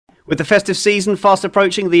With the festive season fast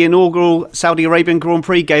approaching, the inaugural Saudi Arabian Grand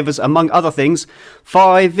Prix gave us, among other things,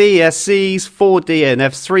 5 VSCs, 4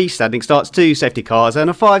 DNFs, 3 standing starts, 2 safety cars, and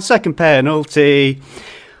a 5-second penalty.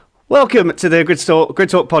 Welcome to the Grid Talk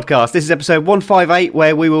podcast. This is episode 158,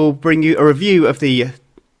 where we will bring you a review of the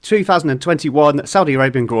 2021 Saudi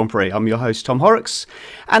Arabian Grand Prix. I'm your host, Tom Horrocks,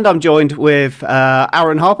 and I'm joined with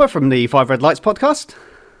Aaron Harper from the 5 Red Lights podcast.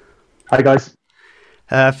 Hi, guys.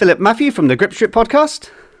 Philip Matthew from the Grip Strip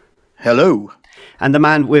podcast. Hello. And the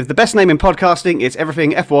man with the best name in podcasting, it's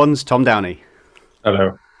Everything F1's Tom Downey.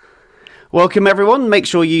 Hello. Welcome, everyone. Make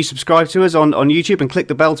sure you subscribe to us on YouTube and click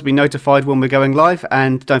the bell to be notified when we're going live.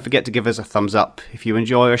 And don't forget to give us a thumbs up. If you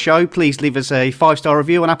enjoy our show, please leave us a 5-star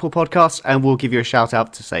review on Apple Podcasts and we'll give you a shout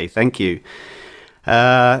out to say thank you.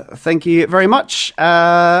 Thank you very much.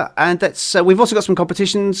 And that's we've also got some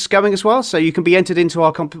competitions going as well, so you can be entered into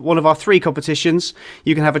our one of our 3 competitions.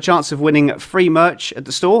 You can have a chance of winning free merch at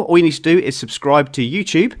the store. All you need to do is subscribe to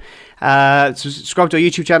YouTube, subscribe to our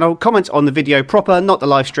YouTube channel, comment on the video proper, not the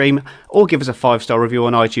live stream, or give us a 5-star review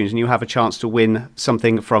on iTunes, and you'll have a chance to win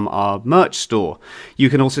something from our merch store.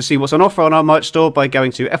 You can also see what's on offer on our merch store by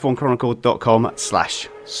going to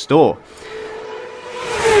f1chronicle.com/store.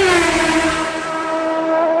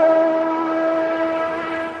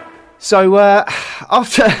 So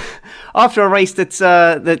after a race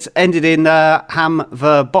that ended in Ham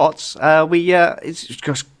the Bots, it's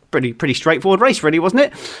just pretty straightforward race, really, wasn't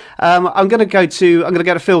it? I'm going to go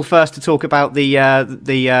to Phil first to talk about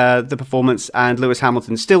the performance, and Lewis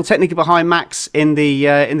Hamilton still technically behind Max in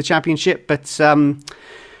the championship, but 3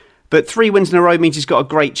 wins in a row means he's got a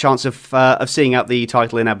great chance of seeing out the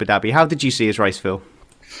title in Abu Dhabi. How did you see his race, Phil?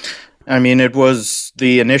 I mean, it was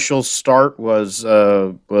the initial start was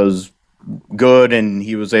good, and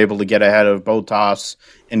he was able to get ahead of Bottas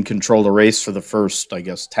and control the race for the first,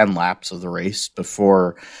 10 laps of the race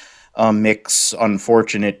before Mick's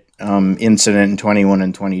unfortunate incident in 21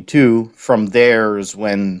 and 22. From there is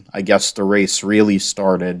when, the race really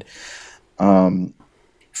started.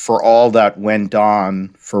 For all that went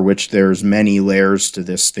on, for which there's many layers to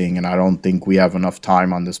this thing, and I don't think we have enough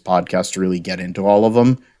time on this podcast to really get into all of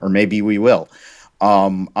them, or maybe we will.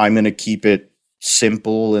 I'm going to keep it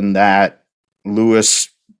simple in that Lewis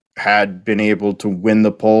had been able to win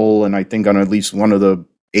the pole, and I think on at least one of the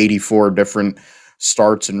 84 different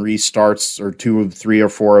starts and restarts, or 2 of 3 or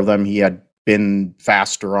 4 of them, he had been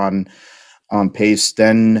faster on pace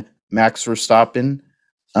than Max Verstappen.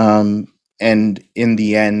 And in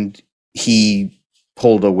the end, he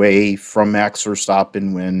pulled away from Max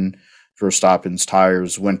Verstappen when Verstappen's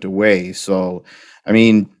tires went away. So, I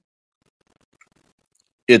mean,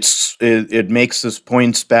 it makes this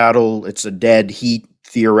points battle. It's a dead heat,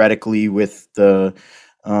 theoretically, with the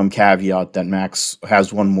caveat that Max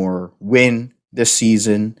has one more win this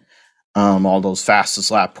season. All those fastest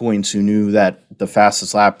lap points, who knew that the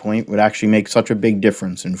fastest lap point would actually make such a big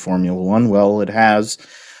difference in Formula One? Well, it has.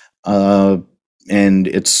 And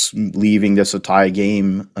it's leaving this a tie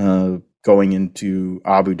game going into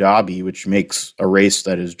Abu Dhabi, which makes a race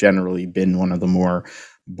that has generally been one of the more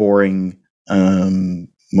boring, DRS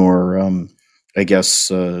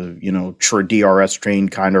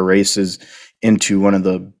trained kind of races into one of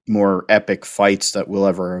the more epic fights that we'll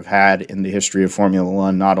ever have had in the history of Formula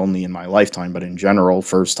One, not only in my lifetime, but in general.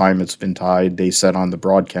 First time it's been tied, they said on the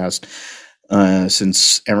broadcast,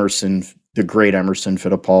 since the great Emerson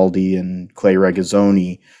Fittipaldi and Clay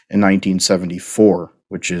Regazzoni in 1974,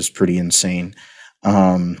 which is pretty insane.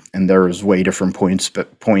 And there is way different points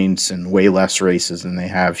and way less races than they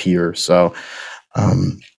have here. So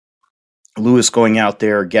Lewis going out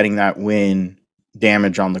there, getting that win,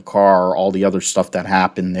 damage on the car, all the other stuff that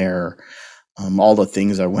happened there, all the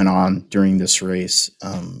things that went on during this race.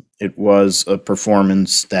 It was a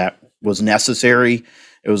performance that was necessary.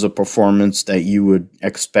 It was a performance that you would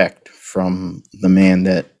expect from the man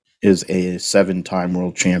that is a 7-time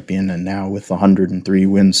world champion, and now with 103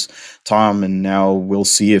 wins, Tom, and now we'll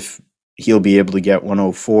see if he'll be able to get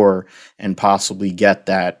 104 and possibly get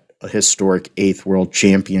that historic 8th world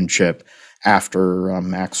championship after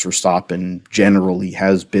Max Verstappen generally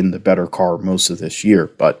has been the better car most of this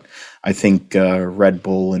year. But I think Red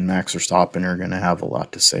Bull and Max Verstappen are going to have a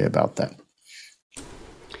lot to say about that.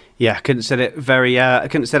 Yeah, I couldn't have said it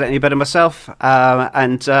any better myself.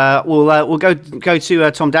 And we'll go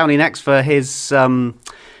to Tom Downey next for his boy,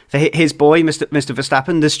 Mr.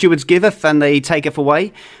 Verstappen. The stewards giveth and they taketh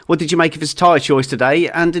away. What did you make of his tyre choice today,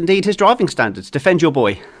 and indeed his driving standards? Defend your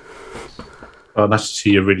boy. Well, nice to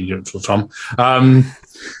see you really neutral, Tom. Oh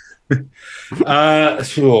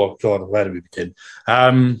God, where do we begin?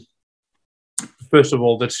 first of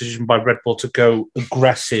all, the decision by Red Bull to go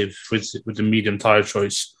aggressive with the medium tyre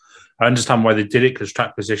choice. I understand why they did it, because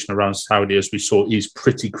track position around Saudi, as we saw, is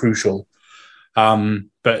pretty crucial.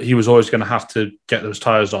 But he was always going to have to get those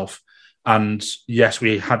tyres off. And yes,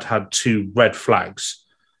 we had 2 red flags,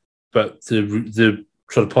 but the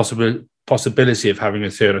sort of possibility of having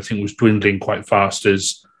a third, I think, was dwindling quite fast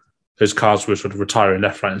as cars were sort of retiring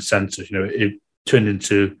left, right, and centre. It turned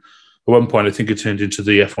into, at one point, I think it turned into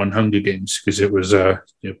the F1 Hunger Games, because it was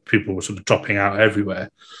people were sort of dropping out everywhere.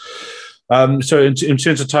 So in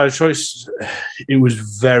terms of tyre choice, it was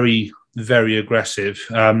very, very aggressive.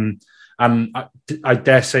 And I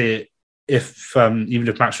dare say it, even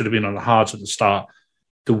if Max would have been on the hards at the start,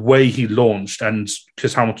 the way he launched, and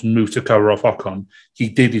because Hamilton moved to cover off Ocon, he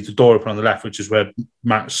did leave the door open on the left, which is where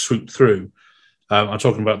Max swooped through. I'm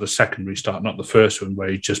talking about the second restart, not the first one, where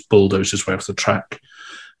he just bulldozed his way off the track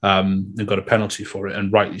and got a penalty for it,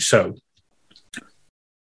 and rightly so.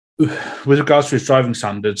 With regards to his driving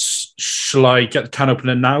standards, shall I get the can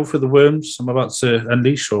opener now for the worms I'm about to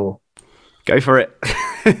unleash, or go for it?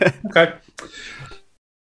 Okay.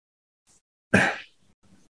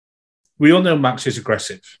 We all know Max is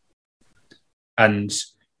aggressive, and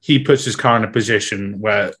he puts his car in a position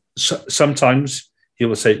where sometimes he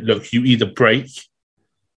will say, look, you either brake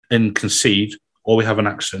and concede, or we have an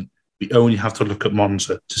accident. We only have to look at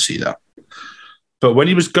Monza to see that. But when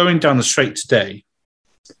he was going down the straight today,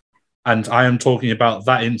 and I am talking about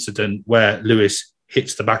that incident where Lewis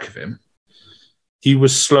hits the back of him, he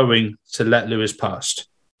was slowing to let Lewis past.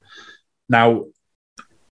 Now,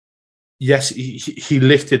 yes, he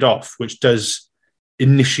lifted off, which does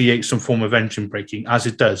initiate some form of engine braking, as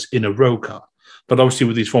it does in a road car. But obviously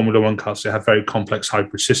with these Formula One cars, they have very complex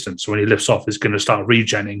hybrid systems. So when he lifts off, it's going to start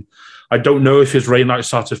regenning. I don't know if his rain light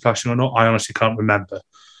started flashing or not. I honestly can't remember.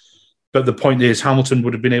 But the point is, Hamilton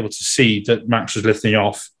would have been able to see that Max was lifting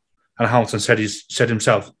off. And Hamilton said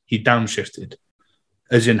himself, he downshifted.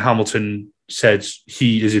 As in Hamilton said,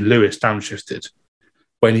 he, as in Lewis, downshifted.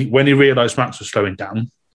 When he realised Max was slowing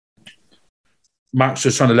down, Max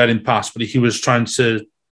was trying to let him pass, but he was trying to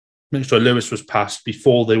make sure Lewis was passed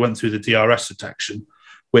before they went through the DRS detection,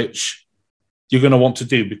 which you're going to want to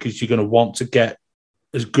do, because you're going to want to get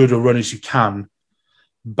as good a run as you can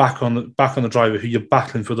back on the driver who you're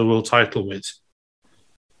battling for the world title with.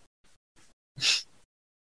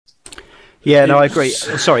 Yeah, no, I agree.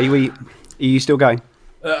 Sorry, are you still going?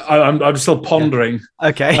 I'm still pondering. Yeah.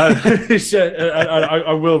 Okay.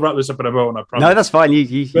 I will wrap this up in a moment, I promise. No, that's fine.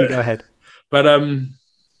 You go ahead. But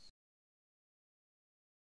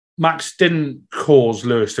Max didn't cause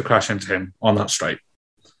Lewis to crash into him on that straight.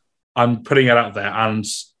 I'm putting it out there, and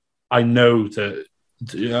I know that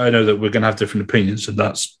we're going to have different opinions, and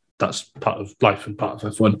that's part of life and part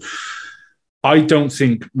of F1. I don't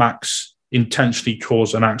think Max intentionally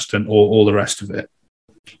caused an accident or all the rest of it.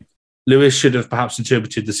 Lewis should have perhaps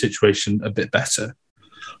interpreted the situation a bit better.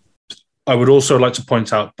 I would also like to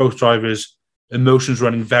point out both drivers, emotions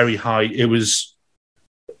running very high.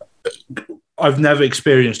 I've never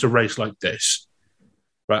experienced a race like this.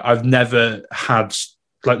 Right? I've never had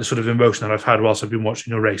like the sort of emotion that I've had whilst I've been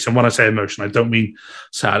watching a race. And when I say emotion, I don't mean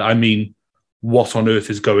sad. I mean, what on earth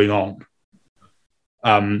is going on?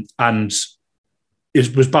 And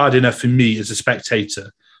it was bad enough for me as a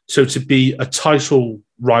spectator. So to be a title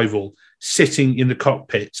rival sitting in the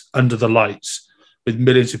cockpit under the lights with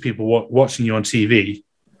millions of people watching you on TV,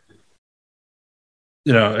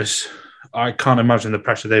 I can't imagine the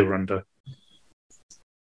pressure they were under.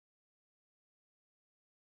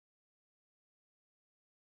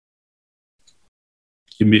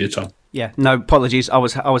 You're muted, Tom. Yeah, no apologies. I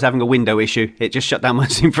was having a window issue. It just shut down my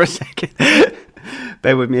Zoom for a second.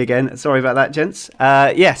 Bear with me again. Sorry about that, gents.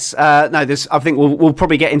 Yes. No. I think we'll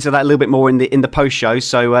probably get into that a little bit more in the post show.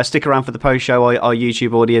 So stick around for the post show, our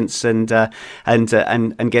YouTube audience, and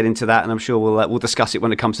get into that. And I'm sure we'll discuss it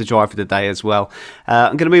when it comes to drive for the day as well.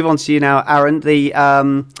 I'm going to move on to you now, Aaron.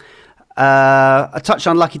 A touch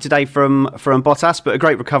unlucky today from Bottas, but a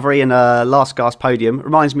great recovery and a last gasp podium.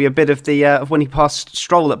 Reminds me a bit of when he passed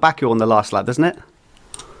Stroll at Baku on the last lap, doesn't it?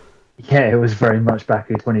 Yeah, it was very much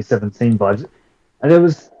Baku 2017 vibes. And there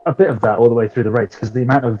was a bit of that all the way through the race, because the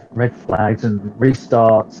amount of red flags and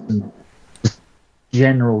restarts and just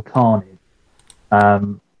general carnage,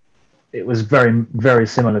 it was very, very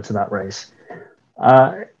similar to that race.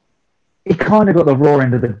 He kind of got the raw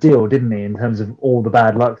end of the deal, didn't he, in terms of all the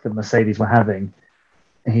bad luck that Mercedes were having.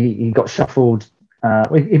 He got shuffled.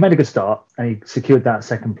 He made a good start, and he secured that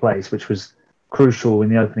second place, which was crucial in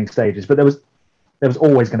the opening stages. But there was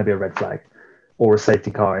always going to be a red flag or a safety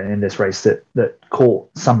car in this race that caught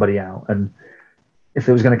somebody out. And if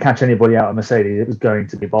it was going to catch anybody out of Mercedes, it was going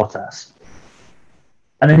to be Bottas.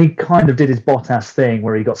 And then he kind of did his Bottas thing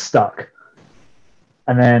where he got stuck.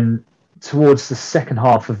 And then towards the second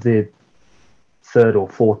half of the third or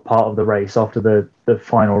fourth part of the race, after the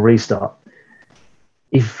final restart,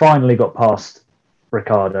 he finally got past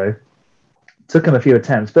Ricciardo. Took him a few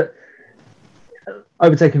attempts, but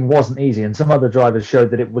overtaking wasn't easy. And some other drivers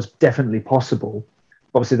showed that it was definitely possible.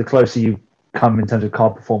 Obviously, the closer you come in terms of car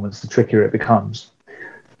performance, the trickier it becomes.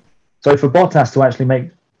 So for Bottas to actually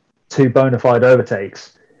make 2 bona fide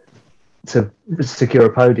overtakes to secure a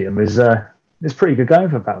podium is pretty good going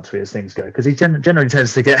for Valtteri as things go, because he generally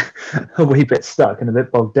tends to get a wee bit stuck and a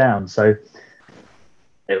bit bogged down. So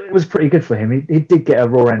it was pretty good for him. He did get a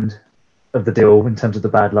raw end of the deal in terms of the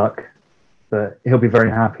bad luck, but he'll be very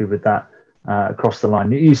happy with that across the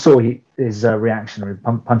line. You saw his reaction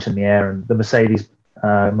with punch in the air, and the Mercedes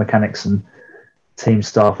mechanics and team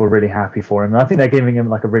staff were really happy for him. And I think they're giving him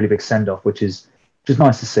like a really big send-off, which is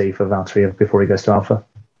nice to see for Valtteri before he goes to Alpha.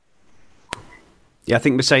 Yeah, I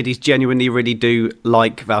think Mercedes genuinely really do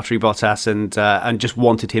like Valtteri Bottas and just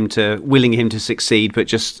willing him to succeed, but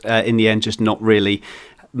just in the end, just not really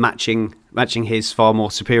matching his far more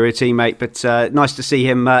superior teammate. But nice to see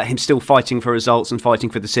him still fighting for results and fighting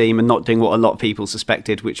for the team, and not doing what a lot of people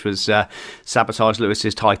suspected, which was sabotage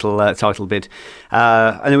Lewis's title bid.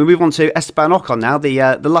 And then we move on to Esteban Ocon now,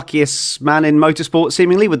 the luckiest man in motorsport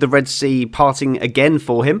seemingly, with the Red Sea parting again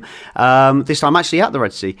for him. This time actually at the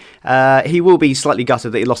Red Sea. He will be slightly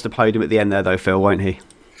gutted that he lost a podium at the end there, though, Phil, won't he?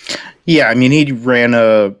 Yeah, I mean, he ran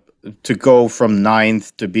to go from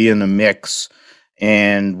 9th to be in the mix.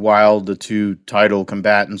 And while the 2 title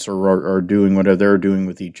combatants are doing whatever they're doing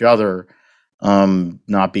with each other,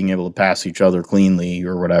 not being able to pass each other cleanly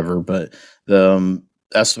or whatever, but the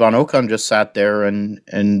Esteban Ocon just sat there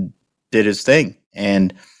and did his thing.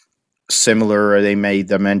 And similar, they made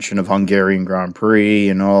the mention of Hungarian Grand Prix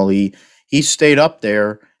and all. He stayed up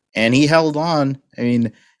there and he held on. I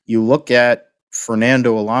mean, you look at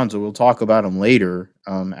Fernando Alonso. We'll talk about him later.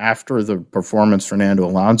 After the performance Fernando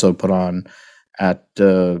Alonso put on at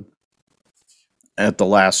the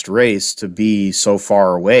last race, to be so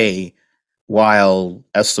far away, while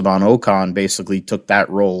Esteban Ocon basically took that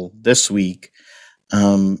role this week,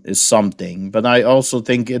 is something. But I also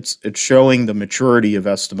think it's showing the maturity of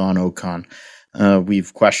Esteban Ocon.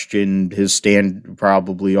 We've questioned his stand.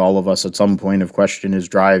 Probably all of us at some point have questioned his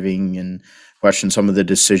driving and questioned some of the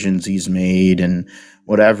decisions he's made and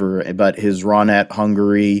whatever. But his run at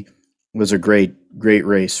Hungary was a great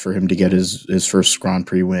race for him to get his first Grand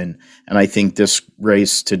Prix win. And I think this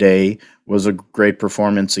race today was a great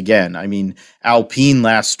performance again. I mean, Alpine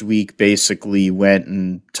last week basically went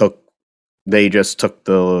and took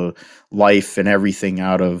the life and everything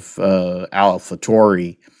out of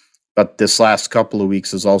AlphaTauri. But this last couple of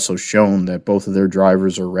weeks has also shown that both of their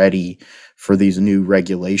drivers are ready for these new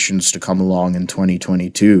regulations to come along in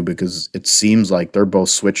 2022, because it seems like they're both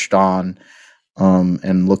switched on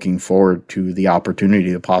and looking forward to the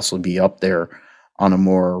opportunity to possibly be up there on a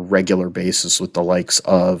more regular basis with the likes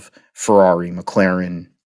of Ferrari, McLaren,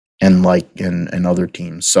 and other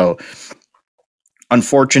teams. So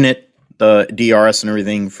unfortunate, the DRS and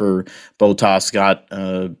everything for Bottas got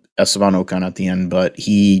Esteban Ocon at the end, but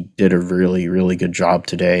he did a really, really good job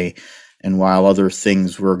today. And while other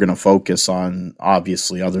things we're going to focus on,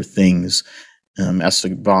 obviously other things,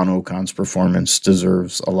 Esteban Ocon's performance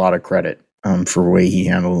deserves a lot of credit for the way he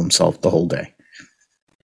handled himself the whole day.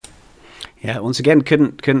 Yeah, once again,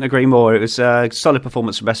 couldn't agree more. It was a solid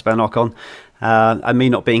performance from Esteban Ocon. And me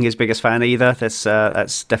not being his biggest fan either, that's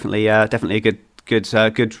definitely a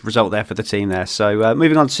good result there for the team there. So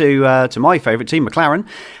moving on to my favourite team, McLaren.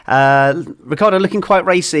 Ricciardo looking quite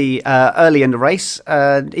racy early in the race,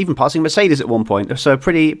 even passing Mercedes at one point. So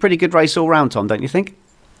pretty good race all round, Tom, don't you think?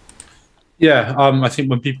 Yeah, I think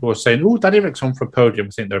when people were saying, "Oh, Danny Rick's on for a podium," I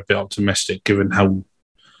think they're a bit optimistic given how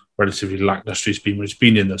relatively lacklustre he's been when he's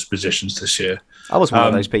been in those positions this year. I was one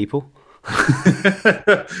of those people.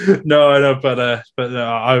 No, but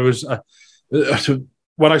I was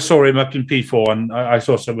when I saw him up in P4 and I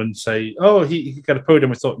saw someone say, "Oh, he could get a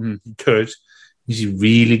podium," I thought, he could. Is he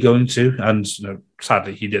really going to? And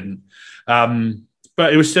sadly, he didn't.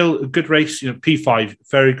 But it was still a good race. P5,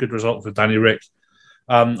 very good result for Danny Rick.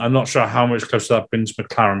 I'm not sure how much closer that brings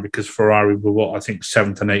McLaren, because Ferrari were, I think,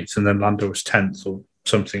 7th and 8th, and then Lando was 10th or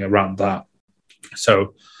something around that.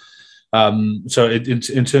 So,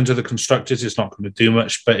 in terms of the constructors, it's not going to do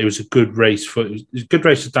much, but it was a good race for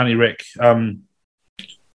Danny Rick.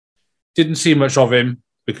 Didn't see much of him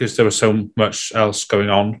because there was so much else going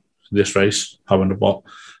on in this race. I wonder what.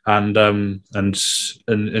 and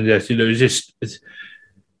yes,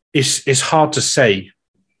 it's hard to say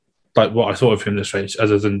like what I thought of him this race,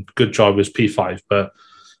 other than good drive was P5, but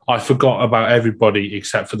I forgot about everybody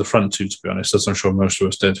except for the front two, to be honest, as I'm sure most of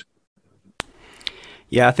us did.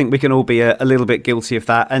 Yeah, I think we can all be a little bit guilty of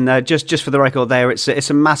that. And just for the record there, it's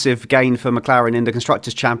a massive gain for McLaren in the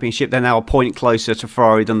Constructors' Championship. They're now a point closer to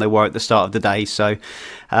Ferrari than they were at the start of the day. So,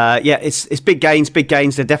 it's big gains.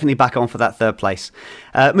 They're definitely back on for that third place.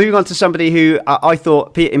 Moving on to somebody who I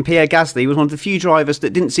thought, in Pierre Gasly, was one of the few drivers that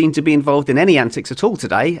didn't seem to be involved in any antics at all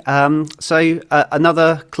today.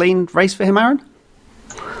 Another clean race for him, Aaron?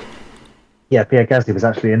 Yeah, Pierre Gasly was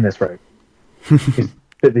actually in this race.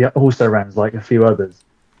 But the also ran like a few others.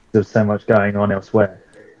 There's so much going on elsewhere.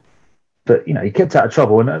 But, he kept out of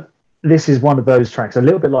trouble. And this is one of those tracks, a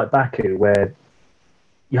little bit like Baku, where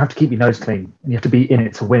you have to keep your nose clean and you have to be in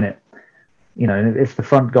it to win it. And if the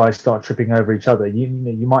front guys start tripping over each other, you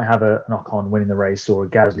might have an Ocon winning the race or a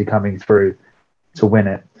Gasly coming through to win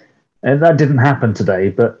it. And that didn't happen today.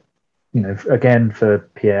 But, again, for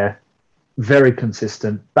Pierre, very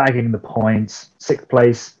consistent, bagging the points, 6th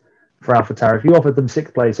place for AlphaTauri. If you offered them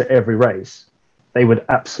 6th place at every race, they would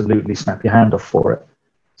absolutely snap your hand off for it.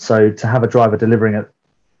 So to have a driver delivering at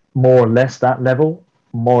more or less that level,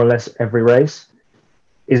 more or less every race,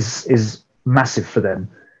 is massive for them,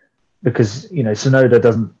 because Tsunoda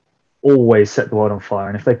doesn't always set the world on fire,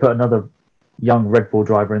 and if they put another young Red Bull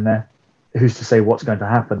driver in there, who's to say what's going to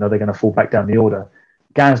happen? Are they going to fall back down the order?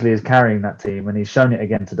 Gasly is carrying that team, and he's shown it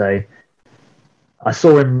again today. I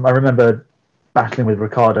remember battling with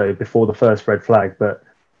Ricciardo before the first red flag, but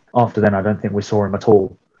after then I don't think we saw him at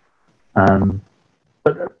all.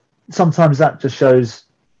 But sometimes that just shows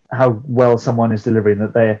how well someone is delivering,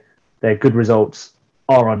 that their good results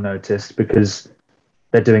are unnoticed because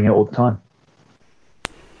they're doing it all the time.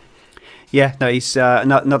 Yeah, no, he's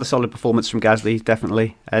another solid performance from Gasly,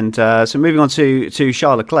 definitely. And so moving on to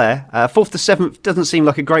Charles Leclerc, 4th to 7th doesn't seem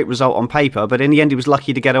like a great result on paper, but in the end he was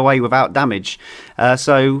lucky to get away without damage.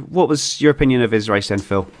 So what was your opinion of his race then,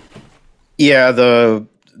 Phil? Yeah, the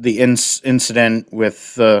incident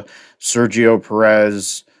with Sergio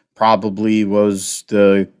Perez probably was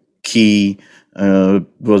the key,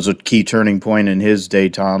 was a key turning point in his day,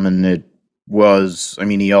 Tom, and it was,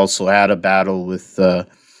 he also had a battle with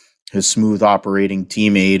his smooth operating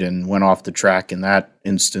teammate and went off the track in that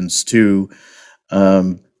instance too.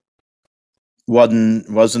 Wasn't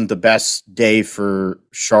the best day for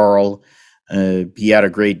Charles. He had a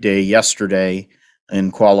great day yesterday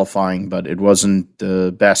in qualifying, but it wasn't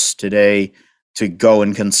the best today to go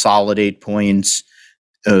and consolidate points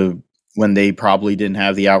when they probably didn't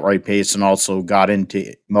have the outright pace and also got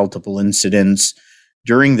into multiple incidents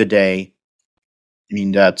during the day.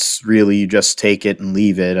 That's really, you just take it and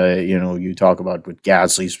leave it. You talk about what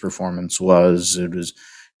Gasly's performance was. It was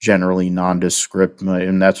generally nondescript,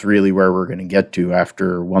 and that's really where we're going to get to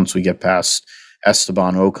once we get past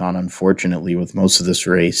Esteban Ocon, unfortunately, with most of this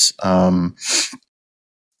race.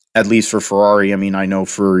 At least for Ferrari. I know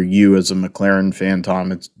for you as a McLaren fan,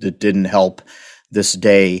 Tom, it didn't help this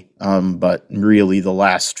day, but really the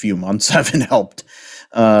last few months haven't helped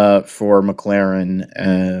for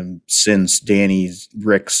McLaren since Danny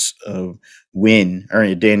Rick's win,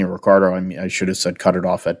 or Daniel Ricciardo. I should have said cut it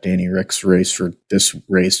off at Danny Rick's race for this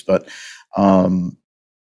race, but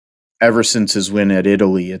ever since his win at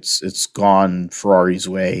Italy, it's gone Ferrari's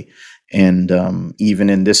way. And even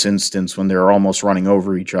in this instance, when they were almost running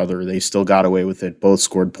over each other, they still got away with it. Both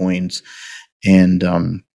scored points,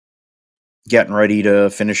 and getting ready to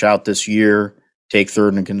finish out this year, take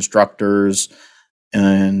third in constructors,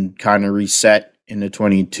 and kind of reset into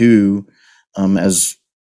 22 as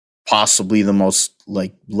possibly the most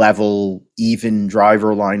level, even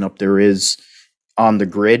driver lineup there is on the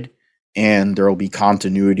grid. And there will be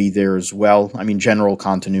continuity there as well. General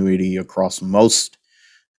continuity across most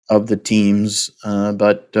of the teams,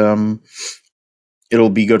 but it'll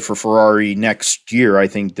be good for Ferrari next year. I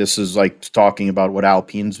think this is like talking about what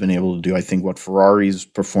Alpine's been able to do. I think what Ferrari's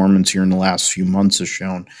performance here in the last few months has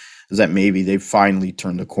shown is that maybe they've finally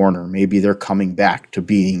turned the corner. Maybe they're coming back to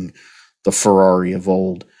being the Ferrari of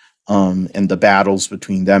old, and the battles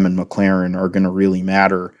between them and McLaren are going to really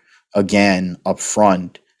matter again up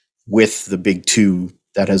front with the big two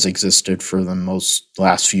that has existed for the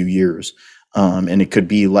last few years. And it could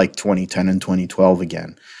be like 2010 and 2012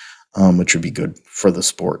 again, which would be good for the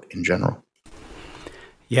sport in general.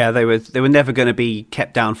 Yeah, they were never going to be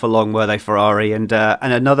kept down for long, were they, Ferrari? And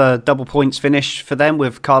another double points finish for them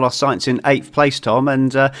with Carlos Sainz in 8th place, Tom.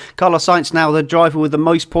 And Carlos Sainz now the driver with the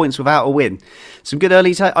most points without a win. Some good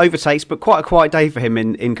early overtakes, but quite a quiet day for him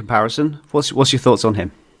in comparison. What's your thoughts on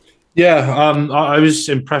him? Yeah, I was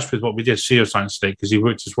impressed with what we did see of Science today because he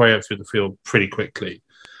worked his way up through the field pretty quickly.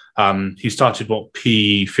 He started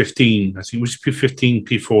P15, I think it was P15,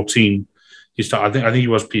 P14. He started. I think he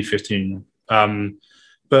was P15.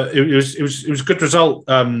 But it was a good result.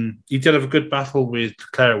 He did have a good battle with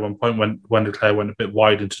Leclerc at one point when Leclerc went a bit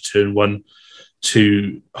wide into turn one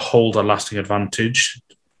to hold a lasting advantage.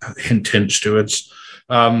 Hint, hint, stewards.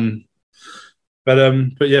 But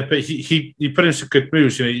he put in some good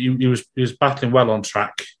moves. You know, he was battling well on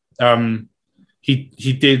track.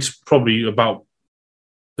 He did probably about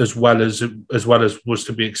as well as was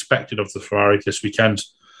to be expected of the Ferrari this weekend.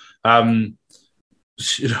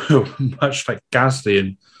 You know, much like Gasly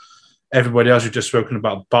and everybody else we've just spoken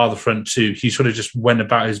about, bar the front two, he sort of just went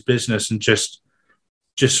about his business and just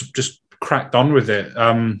cracked on with it.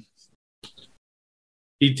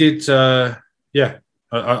 He did, yeah.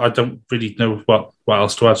 I don't really know what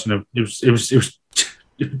else to add. You know, it was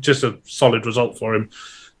just a solid result for him.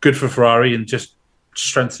 Good for Ferrari and just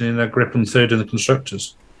strengthening their grip on third in the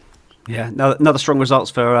constructors. Yeah, another strong results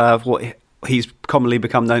for what he's commonly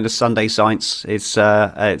become known as Sunday Science. It's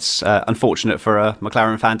unfortunate for a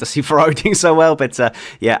McLaren fan to see Ferrari doing so well, but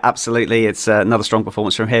yeah, absolutely, it's another strong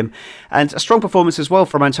performance from him, and a strong performance as well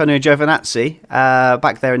from Antonio Giovinazzi,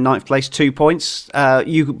 back there in 9th place, 2 points.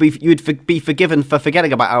 You'd be forgiven for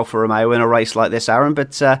forgetting about Alfa Romeo in a race like this, Aaron,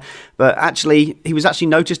 but actually, he was actually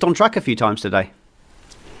noticed on track a few times today.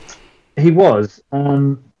 He was.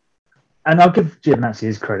 And I'll give Giovinazzi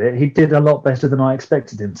his credit. He did a lot better than I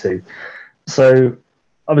expected him to. So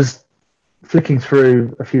I was flicking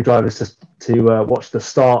through a few drivers to watch the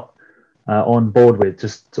start on board with,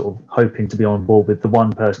 just sort of hoping to be on board with the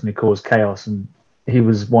one person who caused chaos. And he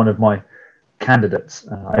was one of my candidates.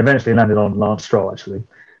 I eventually landed on Lance Stroll, actually,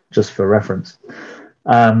 just for reference.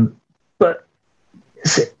 But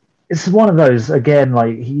it's one of those, again,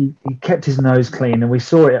 like he kept his nose clean. And we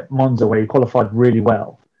saw it at Monza where he qualified really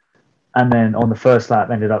well. And then on the first lap,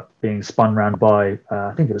 ended up being spun round by,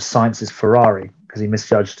 I think it was Sainz's Ferrari, because he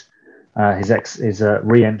misjudged his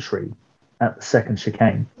re-entry at the second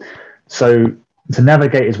chicane. So to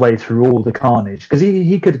navigate his way through all the carnage, because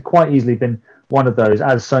he could quite easily been one of those,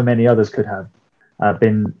 as so many others could have,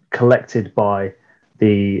 been collected by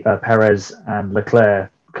the Perez and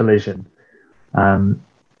Leclerc collision.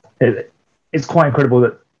 It's quite incredible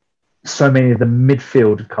that so many of the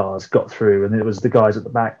midfield cars got through, and it was the guys at the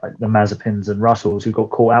back, like the Mazepins and Russells, who got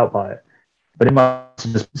caught out by it. But it must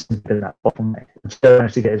have just been that bottleneck. He still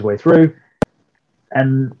managed to get his way through.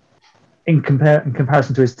 And in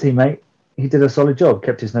comparison to his teammate, he did a solid job,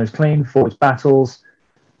 kept his nose clean, fought his battles,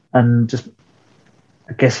 and just,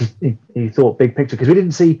 I guess he thought big picture, because we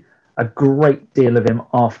didn't see a great deal of him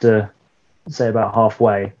after, say, about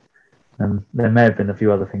halfway. And there may have been a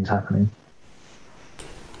few other things happening.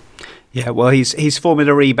 Yeah, well, he's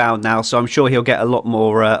Formula E bound now, so I'm sure he'll get a lot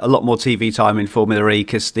more TV time in Formula E,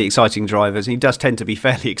 because the exciting drivers, and he does tend to be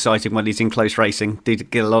fairly exciting when he's in close racing, do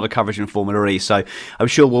get a lot of coverage in Formula E, so I'm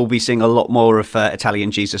sure we'll be seeing a lot more of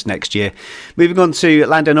Italian Jesus next year. Moving on to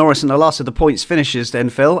Lando Norris and the last of the points finishers then,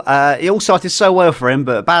 Phil. It all started so well for him,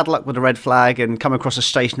 but bad luck with the red flag, and come across a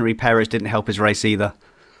stationary Perez didn't help his race either.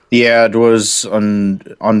 Yeah, it was I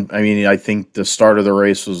mean, I think the start of the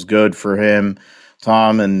race was good for him,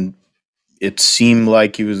 Tom, and it seemed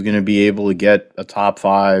like he was going to be able to get a top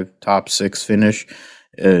 5, top 6 finish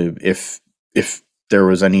if there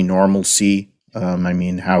was any normalcy. I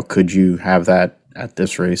mean, how could you have that at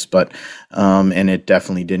this race? But and it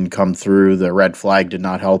definitely didn't come through. The red flag did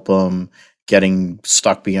not help him. Getting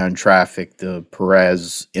stuck behind traffic, the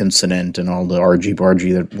Perez incident, and all the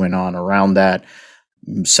argy-bargy that went on around that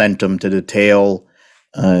sent him to the tail.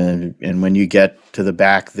 And when you get to the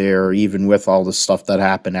back there, even with all the stuff that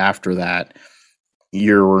happened after that,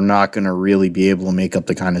 you're not going to really be able to make up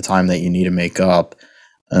the kind of time that you need to make up.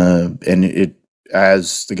 And it,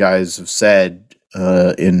 as the guys have said,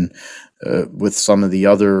 with some of the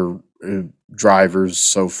other drivers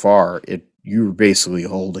so far, you're basically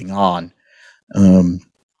holding on.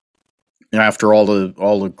 After all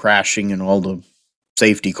the crashing and all the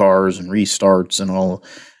safety cars and restarts and all,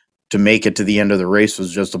 to make it to the end of the race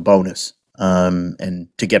was just a bonus. And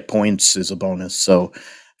to get points is a bonus. So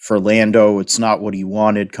for Lando, it's not what he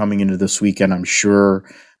wanted coming into this weekend, I'm sure.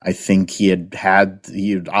 I think he had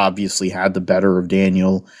obviously had the better of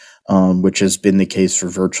Daniel, which has been the case for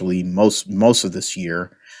virtually most of this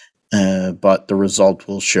year. But the result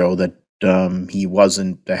will show that he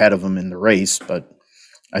wasn't ahead of him in the race. But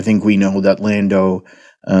I think we know that Lando,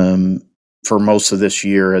 for most of this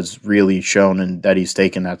year, has really shown and that he's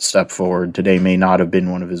taken that step forward. Today may not have been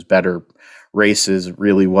one of his better races. It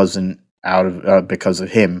really wasn't out of because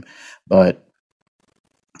of him. But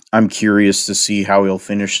I'm curious to see how he'll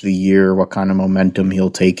finish the year, what kind of momentum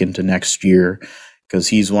he'll take into next year, because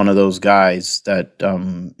he's one of those guys that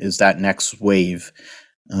is that next wave.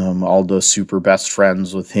 All the super best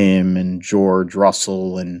friends with him and George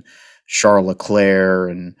Russell and Charles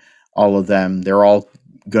Leclerc and all of them, they're all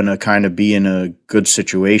going to kind of be in a good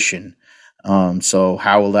situation. So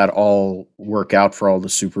how will that all work out for all the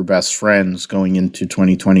super best friends going into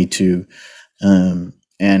 2022,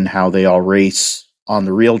 and how they all race on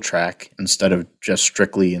the real track instead of just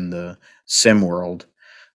strictly in the sim world,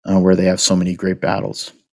 where they have so many great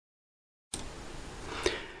battles.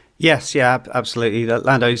 Yes, yeah, absolutely.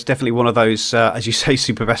 Lando's definitely one of those, as you say,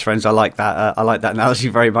 super best friends. I like that. I like that analogy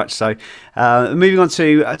very much. So, moving on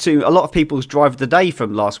to a lot of people's driver of the day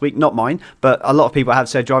from last week, not mine, but a lot of people have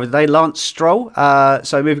said driver of the day, Lance Stroll.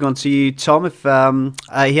 So, moving on to you, Tom. If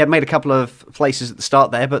he had made a couple of places at the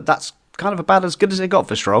start there, but that's kind of about as good as it got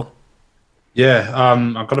for Stroll. Yeah,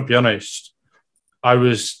 I've got to be honest. I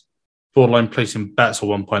was borderline placing bets at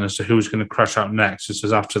one point as to who was going to crash out next. This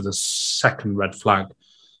was after the second red flag.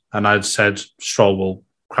 And I'd said Stroll will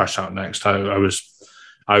crash out next. I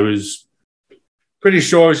was pretty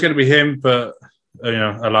sure it was going to be him, but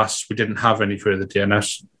alas, we didn't have any further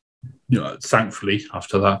DNS. Thankfully,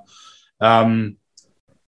 after that,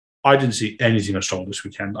 I didn't see anything of Stroll this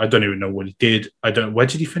weekend. I don't even know what he did. Where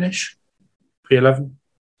did he finish? P11.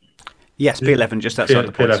 Yes, P11, just outside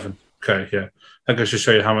the points. P11. Okay, yeah. I guess to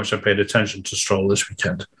show you how much I paid attention to Stroll this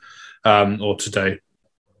weekend, or today.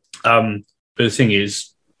 But the thing is,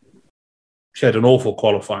 he had an awful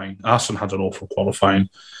qualifying. Aston had an awful qualifying.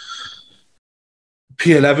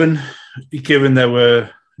 P11, given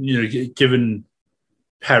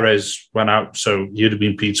Perez went out, so he'd have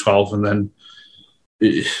been P12, and then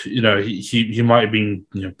he might have been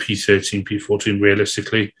P13, P14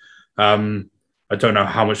 realistically. I don't know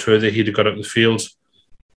how much further he'd have got up the field.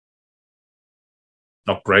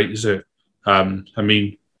 Not great, is it? I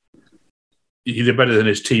mean, he did better than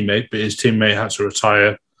his teammate, but his teammate had to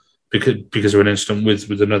retire because of an incident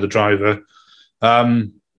with another driver.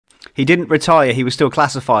 He didn't retire. He was still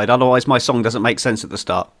classified. Otherwise, my song doesn't make sense at the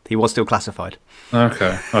start. He was still classified.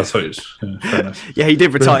 Okay. I thought it was fair enough. Yeah, he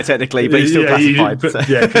did retire technically, but he's still classified.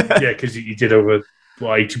 Because he did over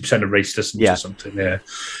 80% of race distance or something. Yeah.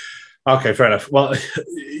 Okay, fair enough. Well,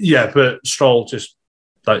 yeah, but Stroll just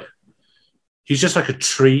he's just like a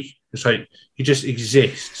tree. It's like he just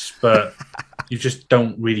exists, but you just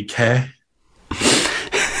don't really care.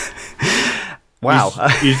 Wow,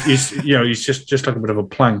 he's just like a bit of a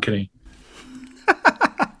plank, isn't he?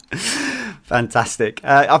 Fantastic.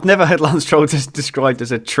 I've never heard Lance Stroll described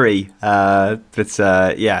as a tree, but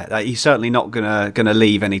he's certainly not gonna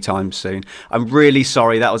leave anytime soon. I'm really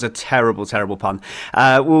sorry. That was a terrible pun.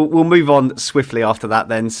 We'll move on swiftly after that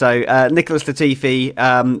then. So Nicholas Latifi,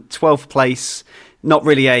 12th place. Not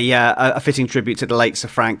really a fitting tribute to the late Sir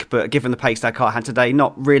Frank, but given the pace that car had today,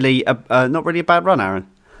 not really a bad run, Aaron.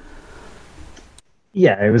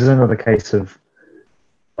 Yeah, it was another case of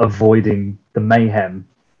avoiding the mayhem.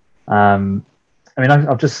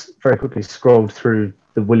 I've just very quickly scrolled through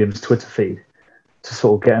the Williams Twitter feed to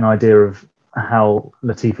sort of get an idea of how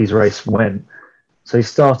Latifi's race went. So he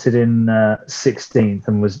started in 16th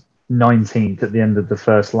and was 19th at the end of the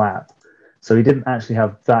first lap. So he didn't actually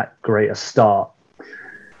have that great a start,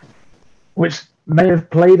 which may have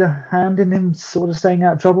played a hand in him sort of staying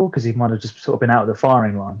out of trouble because he might have just sort of been out of the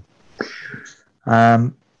firing line.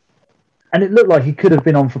 And it looked like he could have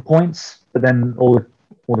been on for points, but then all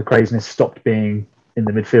the craziness stopped being in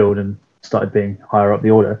the midfield and started being higher up the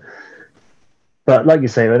order. But like you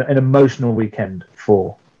say, an emotional weekend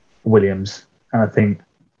for Williams. And I think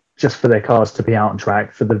just for their cars to be out on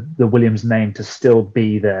track, for the Williams name to still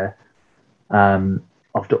be there,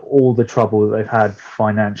 after all the trouble that they've had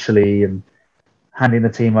financially and handing the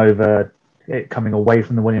team over, coming away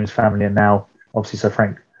from the Williams family, and now obviously Sir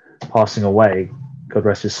Frank passing away, God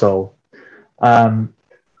rest his soul.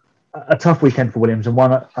 A tough weekend for Williams, and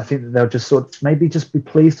one I think that they'll just sort of maybe just be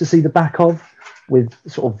pleased to see the back of, with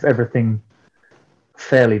sort of everything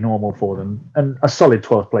fairly normal for them, and a solid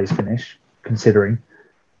 12th place finish considering.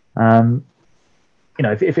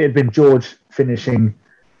 If it had been George finishing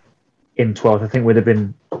in 12th, I think we'd have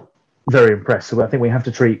been very impressed. So I think we have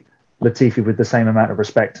to treat Latifi with the same amount of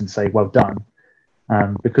respect and say well done,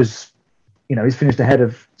 because he's finished ahead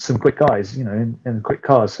of some quick guys, in quick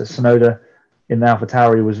cars. So Tsunoda in the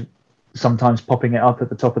AlphaTauri was sometimes popping it up at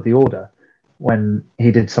the top of the order when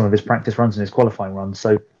he did some of his practice runs and his qualifying runs.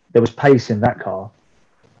 So there was pace in that car,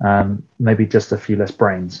 maybe just a few less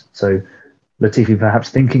brains. So Latifi perhaps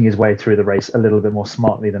thinking his way through the race a little bit more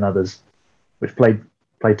smartly than others which played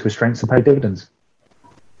to his strengths and paid dividends.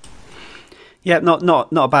 Yeah,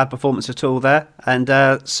 not a bad performance at all there. And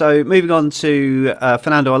so moving on to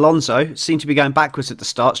Fernando Alonso, seemed to be going backwards at the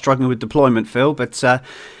start, struggling with deployment, Phil, but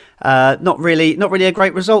not really a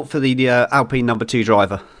great result for the Alpine number 2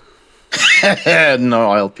 driver.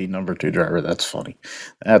 No, Alpine number 2 driver. That's funny.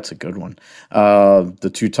 That's a good one.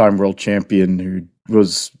 The 2-time world champion who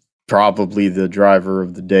was probably the driver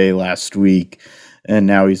of the day last week, and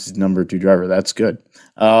now he's number 2 driver. That's good.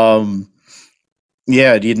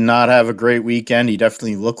 Yeah, he did not have a great weekend. He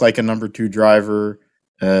definitely looked like a number 2 driver,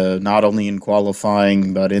 not only in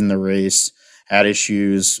qualifying, but in the race. Had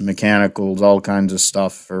issues, mechanicals, all kinds of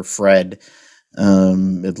stuff for Fred.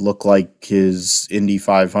 It looked like his Indy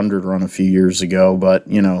 500 run a few years ago, but,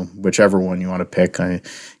 whichever one you want to pick,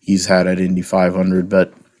 he's had at Indy 500.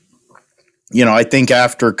 But, I think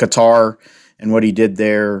after Qatar and what he did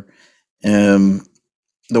there,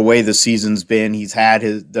 the way the season's been, he's had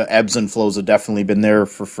the ebbs and flows have definitely been there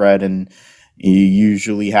for Fred, and you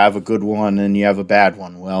usually have a good one and you have a bad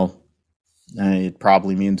one. Well, it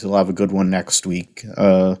probably means he'll have a good one next week.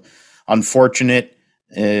 Unfortunate,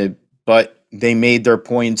 but they made their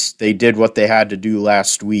points. They did what they had to do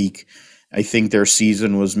last week. I think their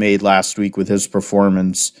season was made last week with his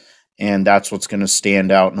performance, and that's what's going to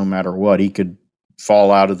stand out no matter what. He could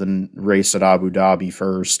fall out of the race at Abu Dhabi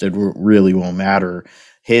first. It really won't matter.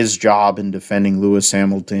 His job in defending Lewis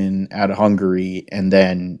Hamilton at Hungary and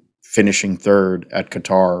then finishing 3rd at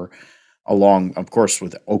Qatar, along, of course,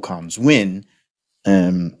 with Ocon's win.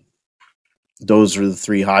 Those are the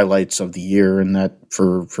 3 highlights of the year, and that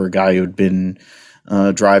for a guy who had been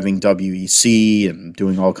driving WEC and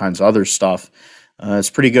doing all kinds of other stuff,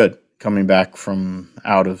 it's pretty good coming back from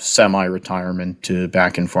out of semi-retirement to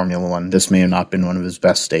back in Formula One. This may have not been one of his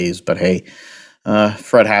best days, but hey,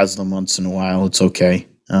 Fred has them once in a while. It's okay.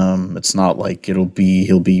 It's not like he'll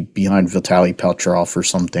be behind Vitaly Petrov or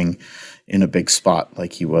something in a big spot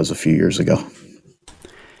like he was a few years ago.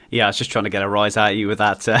 Yeah, I was just trying to get a rise out of you with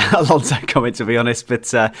that Alonso comment, to be honest.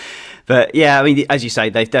 But yeah, I mean, as you say,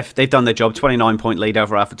 they've done their job. 29-point lead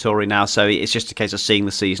over AlphaTauri now, so it's just a case of seeing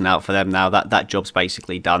the season out for them now. That job's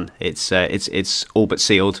basically done. It's all but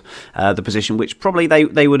sealed. The position, which probably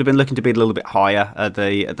they would have been looking to be a little bit higher at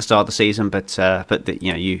the start of the season, but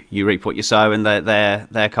you reap what you sow, and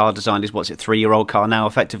their car design is 3-year-old car now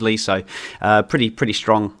effectively. So pretty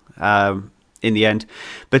strong. In the end,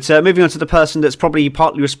 but moving on to the person that's probably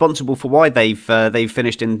partly responsible for why they've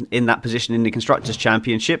finished in that position in the Constructors'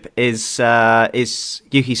 Championship is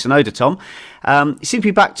Yuki Tsunoda. Tom, he seemed to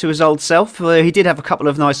be back to his old self. He did have a couple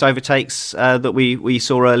of nice overtakes that we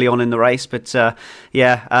saw early on in the race, but the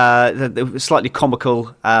slightly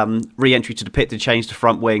comical re-entry to the pit to change the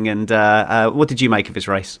front wing. And what did you make of his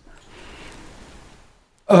race?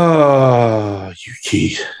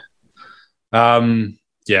 Yuki.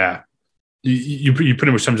 Yeah. You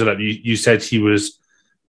pretty much summed it up. You said he was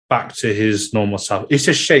back to his normal self. It's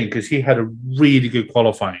a shame because he had a really good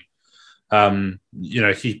qualifying.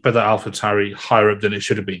 He put that AlphaTauri higher up than it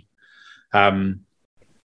should have been.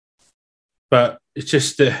 But it's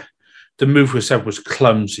just the move itself was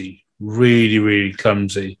clumsy, really, really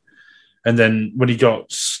clumsy. And then when he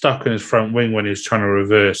got stuck in his front wing when he was trying to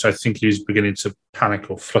reverse, I think he was beginning to panic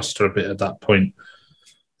or fluster a bit at that point.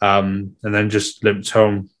 And then just limped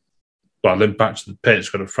home. Well, limped back to the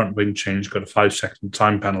pits, got a front wing change, got a 5-second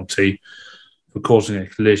time penalty for causing a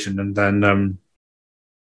collision, and then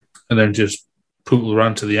just pootled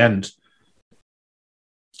around to the end.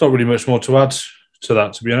 It's not really much more to add to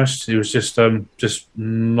that, to be honest. It was just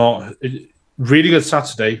not really good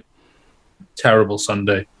Saturday, terrible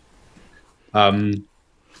Sunday, and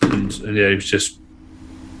yeah, it was just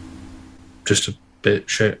a bit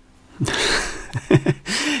shit.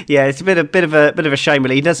 Yeah, it's a bit of a shame,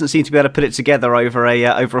 really. He doesn't seem to be able to put it together over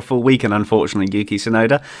a full weekend, unfortunately, Yuki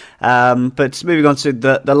Tsunoda. But moving on to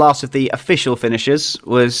the last of the official finishers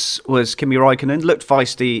was Kimi Räikkönen. Looked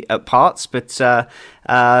feisty at parts, but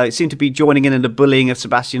it seemed to be joining in the bullying of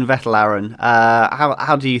Sebastian Vettel. Aaron,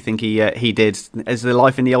 how do you think he did? Is there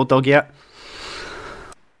life in the old dog yet?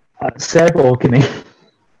 Seb or Kimi?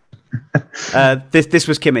 This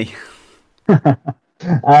was Kimi.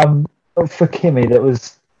 For Kimi, it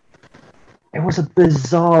was a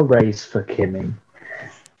bizarre race for Kimi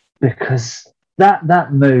because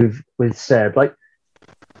that move with Seb, like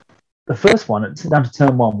the first one down to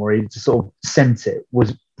turn 1 where he just sort of sent it,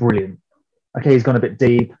 was brilliant. Okay, he's gone a bit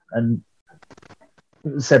deep and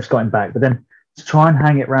Seb's got him back, but then to try and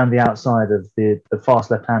hang it around the outside of the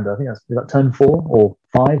fast left-hander, I think that's like turn 4 or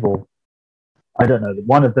 5 or I don't know,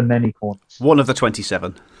 one of the many corners. One of the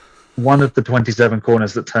 27. One of the 27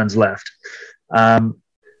 corners that turns left. On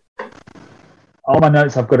my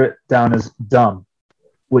notes, I've got it down as dumb,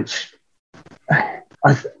 which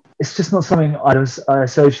it's just not something I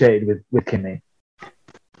associated with Kimi.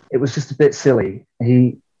 It was just a bit silly.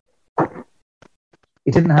 He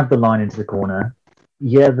didn't have the line into the corner.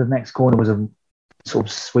 Yeah, the next corner was a sort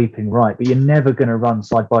of sweeping right, but you're never going to run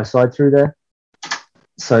side by side through there.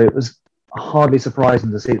 So it was hardly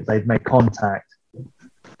surprising to see that they'd made contact.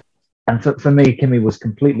 And for me, Kimi was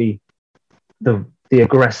completely the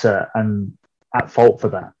aggressor and at fault for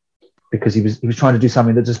that, because he was trying to do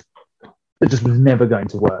something that just was never going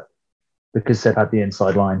to work, because Seb had the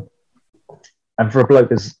inside line. And for a bloke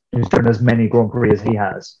who's done as many Grand Prix as he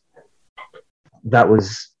has, that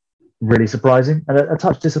was really surprising and a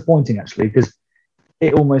touch disappointing, actually, because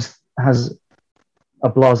it almost has a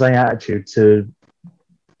blasé attitude to,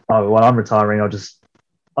 oh, well, I'm retiring, I'll just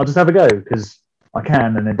have a go because I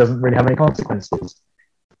can, and it doesn't really have any consequences.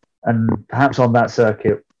 And perhaps on that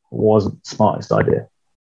circuit wasn't the smartest idea.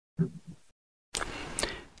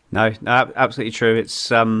 No, absolutely true.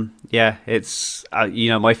 It's it's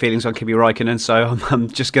my feelings on Kimi Räikkönen, so I'm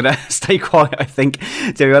just gonna stay quiet, I think,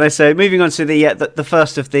 to be honest. So moving on to the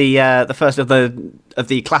first of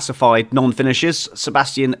the classified non-finishers,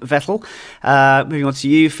 Sebastian Vettel. Moving on to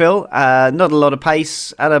you, Phil. Not a lot of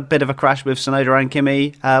pace. Had a bit of a crash with Tsunoda and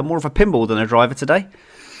Kimi. More of a pinball than a driver today.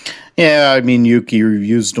 Yeah, I mean, Yuki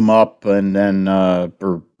used him up, and then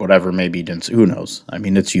or whatever, maybe he didn't. Who knows? I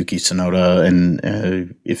mean, it's Yuki Tsunoda, and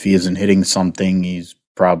if he isn't hitting something, he's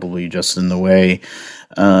probably just in the way.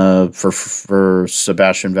 For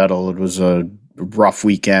Sebastian Vettel, it was a rough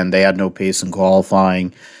weekend. They had no pace in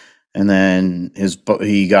qualifying, and then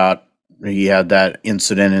he had that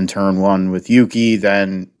incident in turn one with Yuki.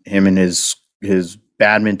 Then him and his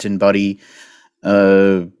badminton buddy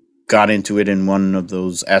got into it in one of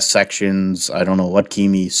those S sections. I don't know what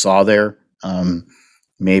Kimi saw there.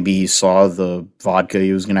 Maybe he saw the vodka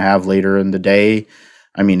he was going to have later in the day.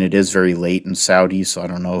 I mean, it is very late in Saudi, so I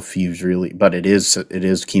don't know if he was really, but it is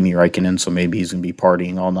Kimi Räikkönen, so maybe he's going to be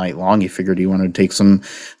partying all night long. He figured he wanted to take some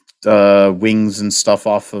wings and stuff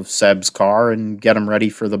off of Seb's car and get him ready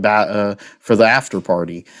for the after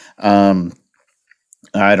party. I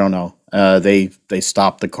don't know. They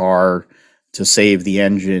stopped the car to save the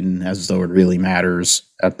engine, as though it really matters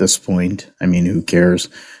at this point. I mean, who cares?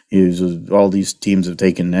 All these teams have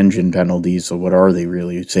taken engine penalties, so what are they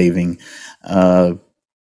really saving?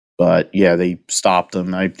 But yeah, they stopped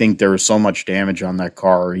him. I think there was so much damage on that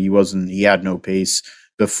car. He had no pace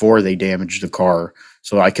before they damaged the car.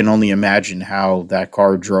 So I can only imagine how that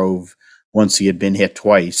car drove once he had been hit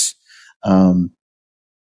twice.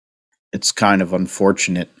 It's kind of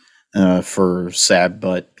unfortunate for Seb,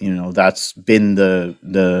 but that's been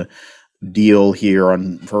the deal here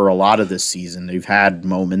for a lot of this season. They've had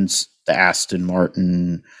moments, the Aston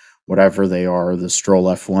Martin, whatever they are, the Stroll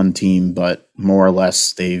F1 team, but more or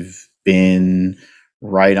less they've been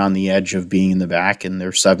right on the edge of being in the back, and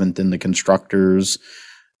they're seventh in the constructors.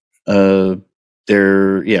 They're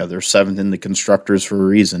seventh in the constructors for a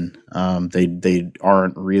reason. They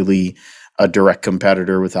aren't really a direct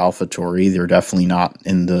competitor with AlphaTauri. They're definitely not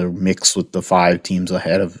in the mix with the 5 teams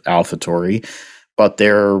ahead of AlphaTauri, but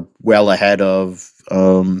they're well ahead of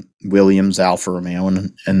Williams, Alfa Romeo,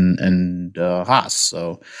 and Haas.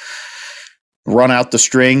 So run out the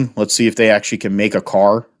string. Let's see if they actually can make a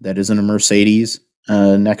car that isn't a Mercedes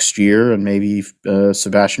next year, and maybe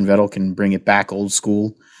Sebastian Vettel can bring it back old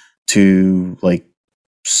school to like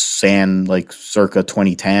circa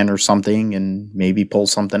 2010 or something, and maybe pull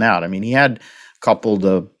something out. I mean, he had a couple.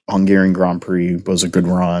 The Hungarian Grand Prix was a good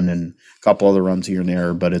run, and a couple other runs here and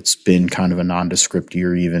there, but it's been kind of a nondescript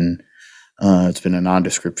year. Even it's been a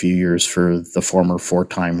nondescript few years for the former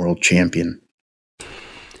 4-time world champion.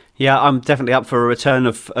 Yeah, I'm definitely up for a return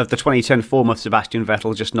of the 2010 form of Sebastian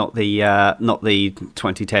Vettel, just not the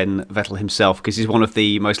 2010 Vettel himself, because he's one of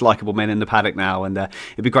the most likeable men in the paddock now, and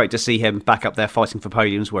it'd be great to see him back up there fighting for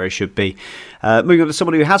podiums where he should be. Moving on to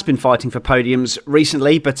someone who has been fighting for podiums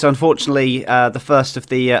recently, but unfortunately the first of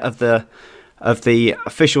the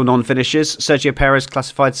official non-finishers, Sergio Perez,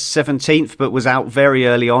 classified 17th, but was out very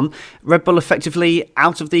early on. Red Bull effectively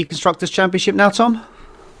out of the Constructors' Championship now, Tom?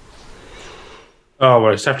 Oh,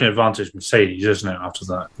 well, it's definitely an advantage Mercedes, isn't it, after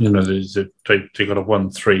that? They got a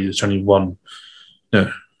 1-3. There's only one.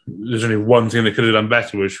 There's only one thing they could have done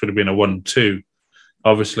better, which would have been a 1-2,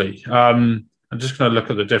 obviously. I'm just going to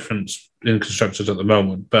look at the difference in constructors at the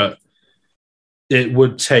moment, but it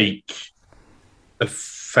would take a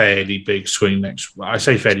fairly big swing next. I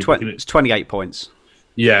say fairly big. It's 28 points.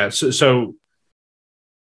 Yeah, so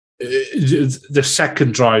the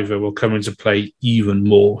second driver will come into play even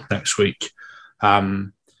more next week.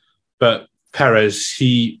 But Perez,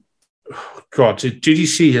 did you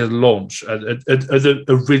see his launch at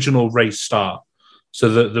the original race start?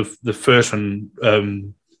 So the first one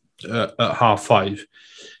at 5:30,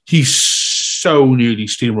 he so nearly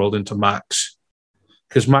steamrolled into Max,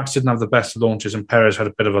 because Max didn't have the best launches and Perez had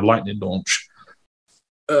a bit of a lightning launch.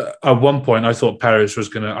 At one point, I thought Perez was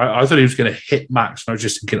I thought he was gonna hit Max, and I was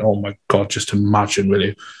just thinking, oh my God, just imagine,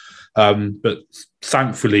 really. But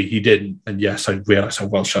thankfully he didn't, and yes, I realised how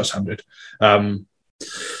well Schuss handled.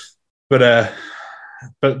 But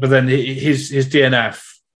then his DNF.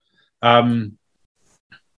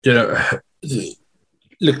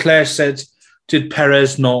 Leclerc said, did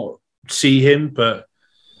Perez not see him? But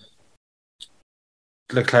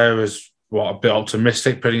Leclerc was a bit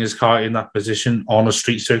optimistic, putting his car in that position on a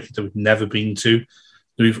street circuit that we've never been to.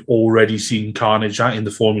 We've already seen carnage at in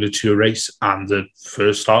the Formula 2 race and the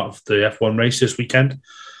first start of the F1 race this weekend.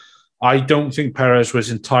 I don't think Perez was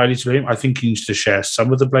entirely to blame. I think he needs to share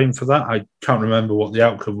some of the blame for that. I can't remember what the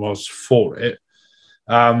outcome was for it.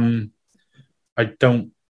 I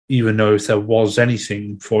don't even know if there was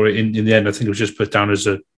anything for it in the end. I think it was just put down as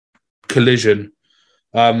a collision.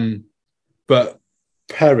 But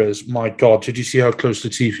Perez, my God, did you see how close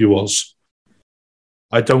Latifi was?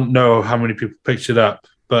 I don't know how many people picked it up,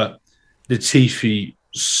 but Latifi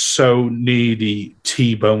so nearly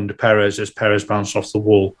T-boned Perez as Perez bounced off the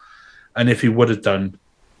wall. And if he would have done,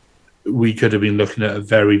 we could have been looking at a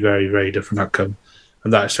very, very, very different outcome.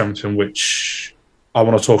 And that is something which I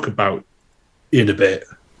want to talk about in a bit,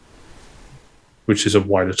 which is a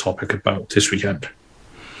wider topic about this weekend.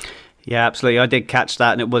 Yeah, absolutely. I did catch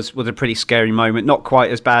that, and it was a pretty scary moment. Not quite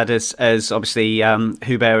as bad as obviously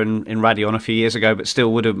Hubert and Radion a few years ago, but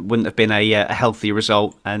still wouldn't have been a healthy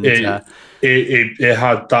result. And it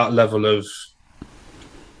had that level of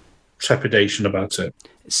trepidation about it.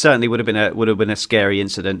 It certainly would have been a scary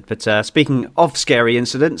incident. But speaking of scary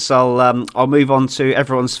incidents, I'll move on to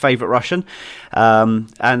everyone's favourite Russian, and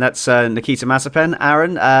that's Nikita Mazepin.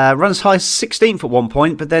 Aaron runs high 16th at one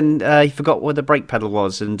point, but then he forgot where the brake pedal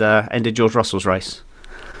was and ended George Russell's race.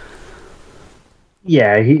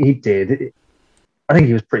 Yeah, he did. I think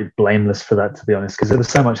he was pretty blameless for that, to be honest, because there was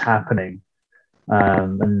so much happening,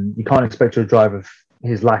 and you can't expect a driver of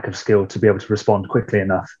his lack of skill to be able to respond quickly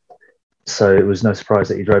enough. So it was no surprise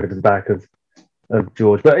that he drove into the back of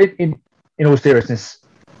George. But in all seriousness,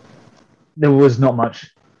 there was not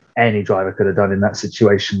much any driver could have done in that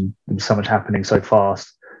situation. There was so much happening so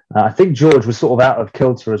fast. I think George was sort of out of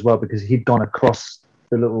kilter as well, because he'd gone across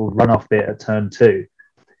the little runoff bit at turn 2.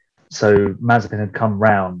 So Mazepin had come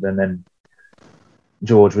round, and then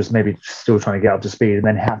George was maybe still trying to get up to speed, and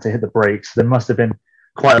then had to hit the brakes. There must have been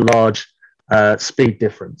quite a large speed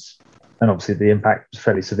difference. And obviously the impact was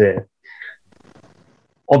fairly severe.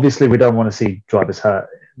 Obviously, we don't want to see drivers hurt,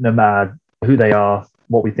 no matter who they are,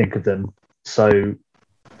 what we think of them. So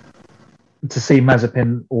to see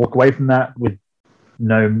Mazepin walk away from that with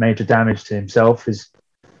no major damage to himself is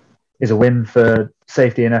a win for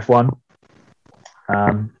safety in F1.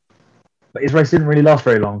 But his race didn't really last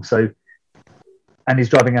very long. And he's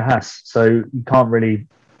driving a Haas, so you can't really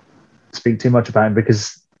speak too much about him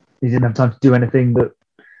because he didn't have time to do anything that,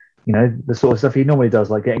 the sort of stuff he normally does,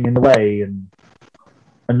 like getting in the way and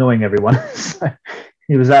annoying everyone. So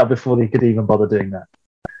he was out before he could even bother doing that.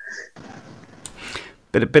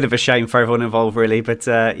 A bit of a shame for everyone involved, really. But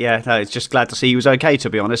it's just glad to see he was okay, to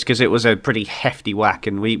be honest, because it was a pretty hefty whack,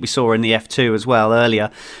 and we saw in the F2 as well earlier.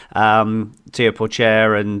 Teo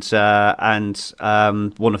Porcher and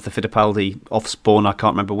one of the Fittipaldi off-spawn, I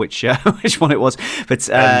can't remember which one it was, but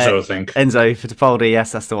Enzo, I think. Enzo Fittipaldi,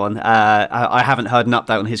 yes, that's the one. I haven't heard an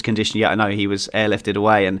update on his condition yet. I know he was airlifted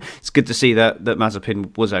away, and it's good to see that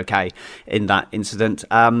Mazepin was okay in that incident.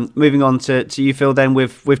 Moving on to you, Phil, then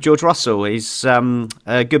with George Russell. He's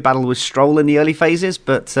a good battle with Stroll in the early phases,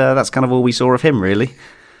 but that's kind of all we saw of him, really.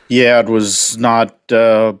 Yeah, it was not...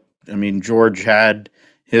 George had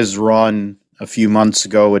his run a few months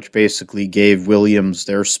ago, which basically gave Williams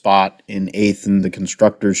their spot in 8th in the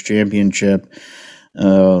Constructors' Championship.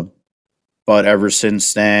 But ever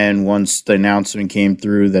since then, once the announcement came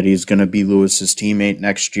through that he's going to be Lewis's teammate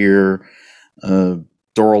next year,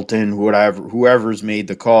 Dorilton, whoever's made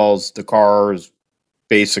the calls, the car has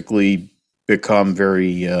basically become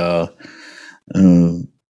very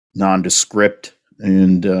nondescript.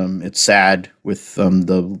 And it's sad with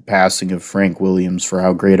the passing of Frank Williams for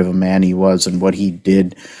how great of a man he was and what he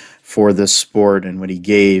did for this sport and what he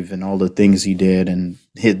gave and all the things he did. And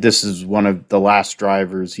this is one of the last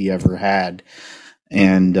drivers he ever had.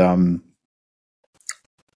 And,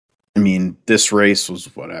 this race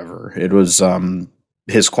was whatever. It was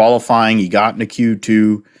his qualifying, he got into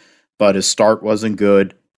Q2, but his start wasn't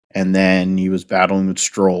good. And then he was battling with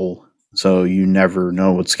Stroll. So you never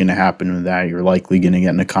know what's going to happen with that. You're likely going to get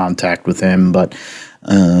into contact with him, but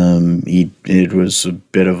it was a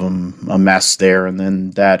bit of a mess there. And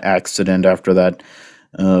then that accident after that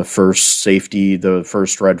first safety, the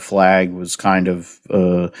first red flag was kind of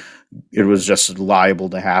it was just liable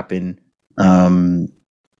to happen. Glad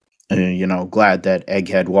that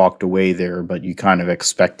Egghead walked away there, but you kind of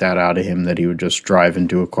expect that out of him, that he would just drive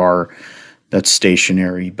into a car that's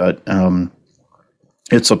stationary. But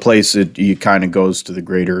it's a place that you kind of goes to the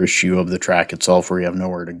greater issue of the track itself, where you have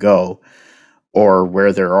nowhere to go, or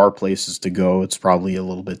where there are places to go, it's probably a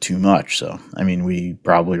little bit too much. So, I mean, we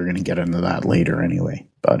probably are going to get into that later anyway.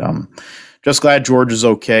 But just glad George is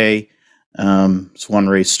okay. It's one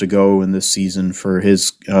race to go in this season for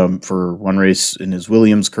his for one race in his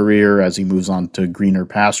Williams career as he moves on to greener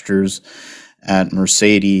pastures at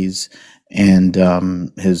Mercedes, and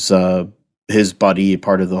his buddy,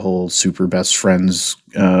 part of the whole Super Best Friends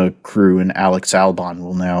crew, and Alex Albon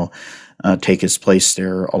will now take his place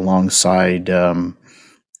there alongside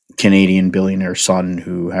Canadian billionaire son,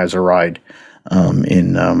 who has a ride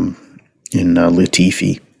in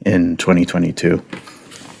Latifi in 2022.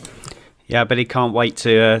 Yeah, but he can't wait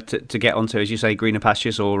to get onto, as you say, greener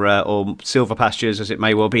pastures or silver pastures, as it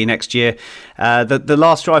may well be next year. The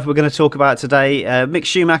last driver we're going to talk about today, Mick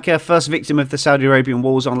Schumacher, first victim of the Saudi Arabian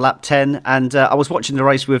Wars on lap 10. And I was watching the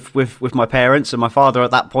race with my parents, and my father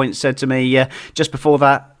at that point said to me just before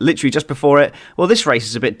that, literally just before it, well, this race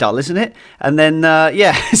is a bit dull, isn't it? And then,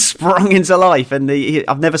 sprung into life. And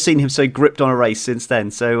I've never seen him so gripped on a race since then.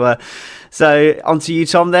 So on to you,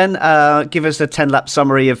 Tom, then. Give us a 10-lap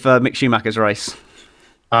summary of Mick Schumacher's race.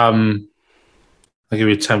 I'll give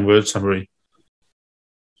you a 10-word summary.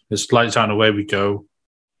 It's lights out and away we go.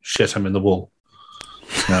 Shit, I'm in the wall.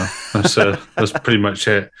 No, that's pretty much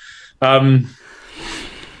it.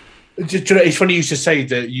 It's funny you should say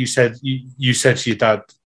that you said to your dad,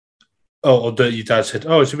 or that your dad said,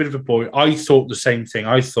 oh, it's a bit of a boy. I thought the same thing.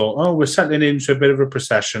 I thought, oh, we're settling into a bit of a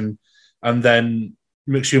procession. And then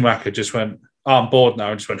Mick Schumacher just went, oh, I'm bored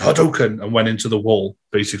now, and just went Hadouken and went into the wall,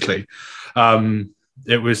 basically. It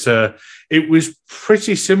was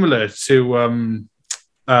pretty similar to who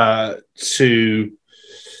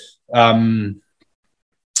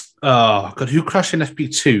crashed in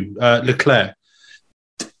FP2? Leclerc.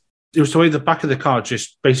 It was the way the back of the car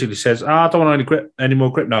just basically says, I don't want any more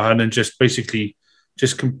grip now, and then just basically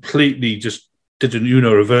completely did an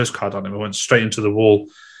Uno reverse card on him and went straight into the wall.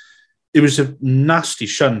 It was a nasty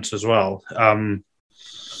shunt as well.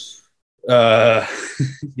 Maybe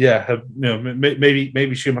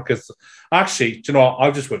Schumacher. Actually, do you know what?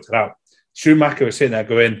 I've just worked it out. Schumacher was sitting there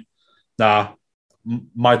going, "Nah,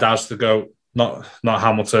 my dad's the GOAT, not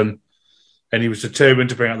Hamilton," and he was determined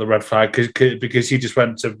to bring out the red flag because he just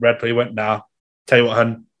went to red flag. He went, "Nah, tell you what,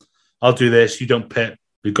 hun, I'll do this. You don't pit.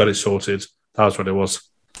 We've got it sorted." That was what it was.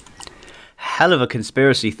 Hell of a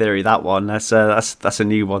conspiracy theory, that one. That's a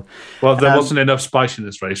new one. Well, there wasn't enough spice in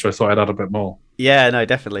this race, so I thought I'd add a bit more. Yeah, no,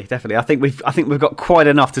 definitely. I think we've got quite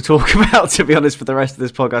enough to talk about, to be honest, for the rest of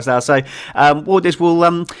this podcast now. So, we'll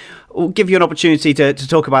give you an opportunity to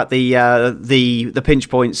talk about the pinch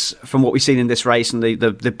points from what we've seen in this race and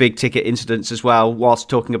the big ticket incidents as well, whilst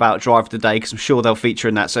talking about driver of the day, because I'm sure they'll feature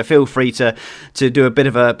in that. So feel free to do a bit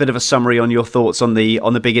of a summary on your thoughts on the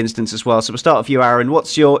big incidents as well. So we'll start with you, Aaron.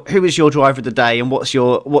 Who is your driver of the day, and what's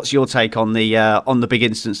your take on the big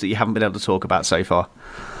incidents that you haven't been able to talk about so far?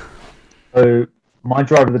 So my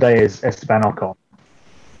driver of the day is Esteban Ocon,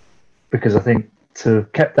 because I think to have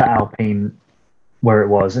kept that Alpine where it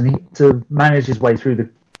was, and to manage his way through the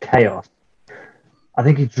chaos, I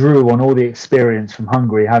think he drew on all the experience from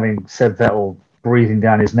Hungary, having Seb Vettel breathing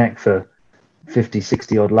down his neck for 50,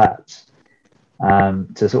 60 odd laps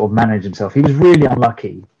to sort of manage himself. He was really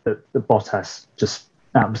unlucky that Bottas just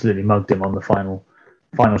absolutely mugged him on the final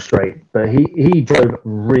straight, but he drove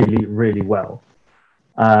really, really well.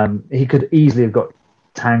 He could easily have got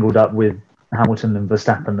tangled up with Hamilton and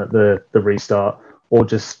Verstappen at the restart, or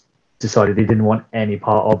just decided he didn't want any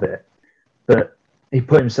part of it. But he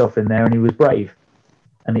put himself in there and he was brave,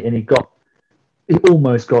 and he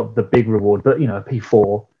almost got the big reward. But a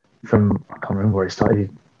P4 from, I can't remember where he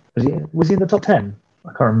started. Was he in the top 10? I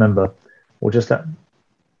can't remember, or just that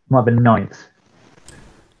might have been 9th.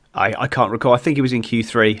 I can't recall. I think he was in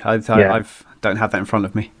Q3. I don't have that in front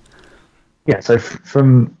of me. Yeah, so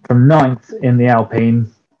from 9th in the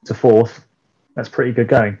Alpine to 4th, that's pretty good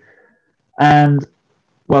going. And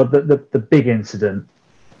well, the big incident,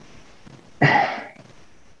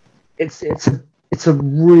 it's it's a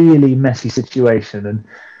really messy situation, and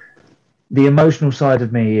the emotional side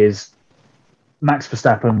of me is Max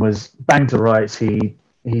Verstappen was banged to rights. He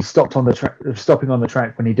stopped on the track, stopping on the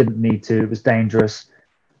track when he didn't need to. It was dangerous.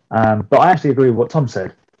 But I actually agree with what Tom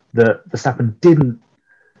said, that Verstappen didn't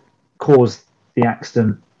cause the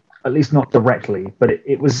accident, at least not directly, but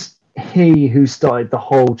it was he who started the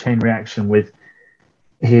whole chain reaction with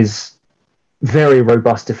his very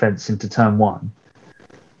robust defense into turn one.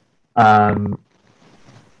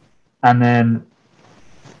 And then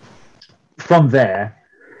from there,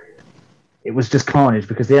 it was just carnage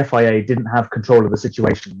because the FIA didn't have control of the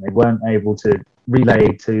situation. They weren't able to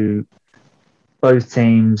relay to both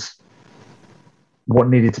teams what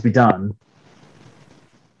needed to be done.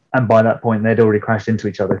 And by that point, they'd already crashed into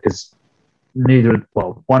each other because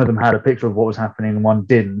one of them had a picture of what was happening and one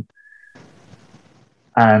didn't.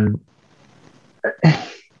 And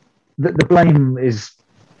the blame is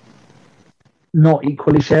not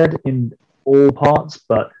equally shared in all parts,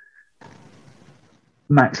 but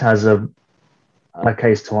Max has a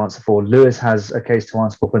case to answer for. Lewis has a case to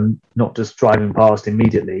answer for not just driving past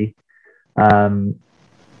immediately. But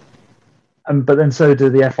then so do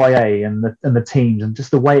the FIA and the teams, and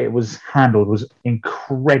just the way it was handled was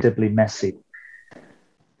incredibly messy.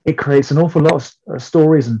 It creates an awful lot of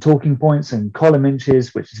stories and talking points and column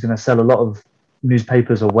inches, which is going to sell a lot of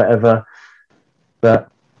newspapers or whatever. But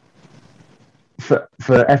for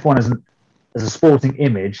F1 as a sporting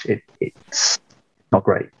image, it's not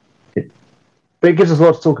great. But it gives us a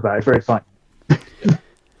lot to talk about. It's very exciting.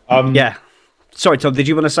 Yeah. Sorry, Tom. Did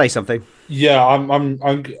you want to say something? Yeah, I'm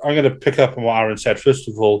going to pick up on what Aaron said. First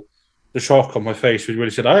of all, the shock on my face was when he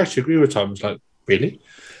said, "I actually agree with Tom." I was like, "Really?"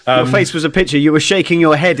 Your face was a picture. You were shaking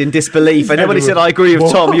your head in disbelief, and then when he said, "I agree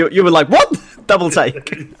with Tom," you were like, "What?" Double take.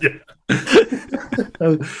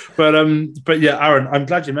 But yeah, Aaron, I'm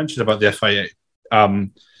glad you mentioned about the FIA.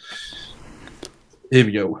 Here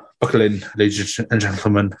we go. Buckle in, ladies and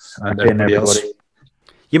gentlemen, and everybody else.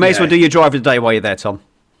 You may as well do your drive of the day while you're there, Tom.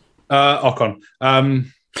 Ocon.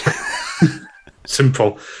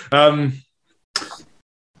 Simple. The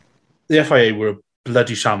FIA were a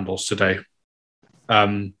bloody shambles today.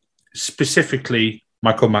 Specifically,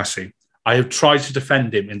 Michael Masi. I have tried to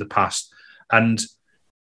defend him in the past, and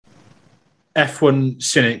F1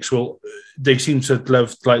 cynics they seem to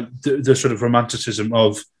love like the sort of romanticism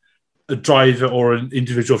of a driver or an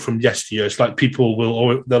individual from yesteryear. It's like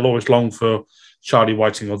people they'll always long for Charlie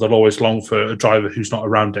Whiting, or they'll always long for a driver who's not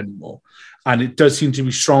around anymore. And it does seem to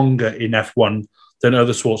be stronger in F1 than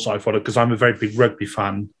other sports I follow, because I'm a very big rugby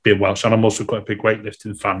fan, being Welsh, and I'm also quite a big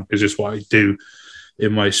weightlifting fan because it's what I do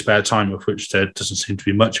in my spare time, of which there doesn't seem to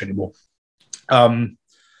be much anymore.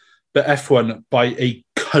 But F1, by a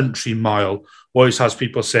country mile, always has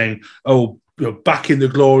people saying, "Oh, back in the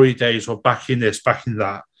glory days," or "back in this, back in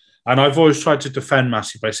that." And I've always tried to defend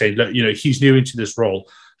Masi by saying, look, he's new into this role.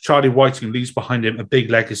 Charlie Whiting leaves behind him a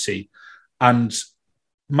big legacy, and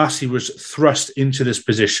Masi was thrust into this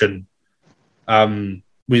position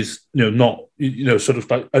with not sort of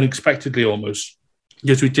like unexpectedly almost,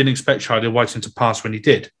 because we didn't expect Charlie Whiting to pass when he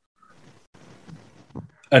did.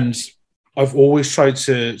 And I've always tried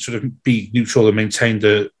to sort of be neutral and maintain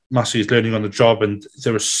that Masi is learning on the job, and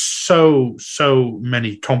there are so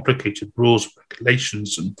many complicated rules,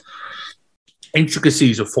 regulations, and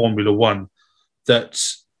intricacies of Formula One that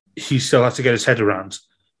he still has to get his head around.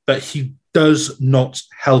 But he does not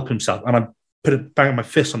help himself. And I'm banging my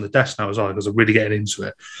fist on the desk now as well, because I'm really getting into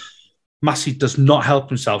it. Masi does not help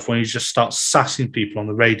himself when he just starts sassing people on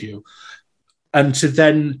the radio. And to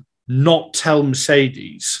then not tell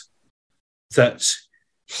Mercedes that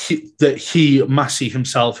Masi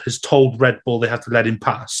himself has told Red Bull they have to let him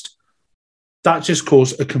past, that just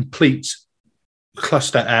caused a complete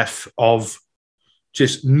cluster F of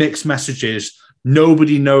just mixed messages,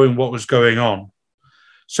 nobody knowing what was going on.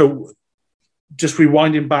 So just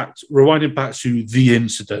rewinding back to the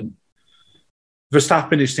incident,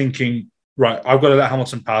 Verstappen is thinking, right, I've got to let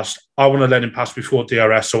Hamilton pass. I want to let him pass before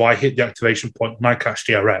DRS, so I hit the activation point and I catch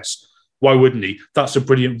DRS. Why wouldn't he? That's a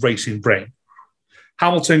brilliant racing brain.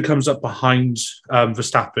 Hamilton comes up behind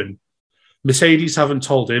Verstappen. Mercedes haven't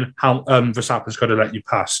told him how Verstappen's got to let you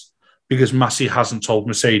pass, because Masi hasn't told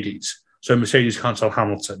Mercedes. So Mercedes can't tell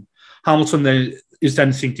Hamilton. Hamilton then is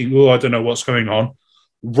thinking, I don't know what's going on.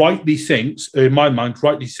 Rightly thinks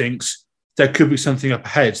there could be something up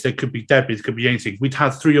ahead. There could be debris, there could be anything. We'd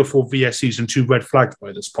had 3 or 4 VSCs and 2 red flags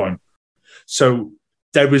by this point. So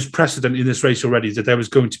there was precedent in this race already that there was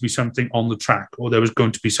going to be something on the track, or there was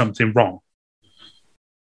going to be something wrong.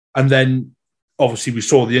 And then, obviously, we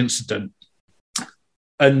saw the incident.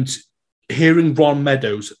 And hearing Ron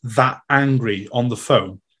Meadows that angry on the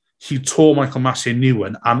phone, he tore Michael Massey a new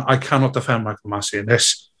one, and I cannot defend Michael Massey in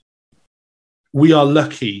this. We are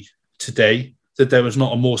lucky today that there was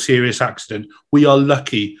not a more serious accident. We are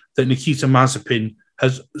lucky that Nikita Mazepin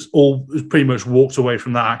has pretty much walked away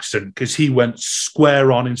from that accident, because he went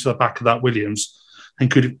square on into the back of that Williams and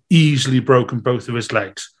could have easily broken both of his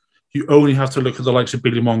legs. You only have to look at the likes of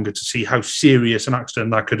Billy Monger to see how serious an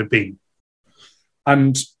accident that could have been.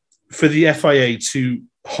 And for the FIA to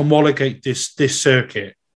homologate this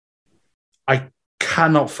circuit, I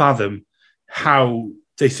cannot fathom how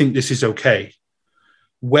they think this is okay.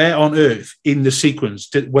 Where on earth in the sequence,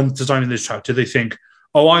 when designing this track, did they think,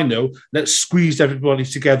 oh, I know, let's squeeze everybody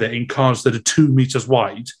together in cars that are 2 meters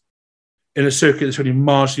wide in a circuit that's only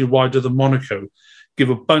marginally wider than Monaco, give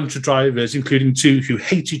a bunch of drivers, including 2 who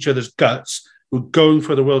hate each other's guts, who are going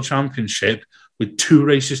for the World Championship with 2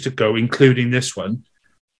 races to go, including this one.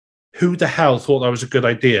 Who the hell thought that was a good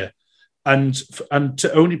idea? And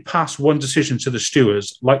to only pass one decision to the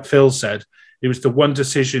stewards, like Phil said, it was the one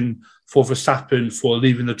decision for Verstappen for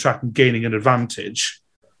leaving the track and gaining an advantage.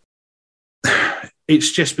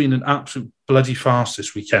 It's just been an absolute bloody farce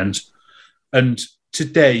this weekend. And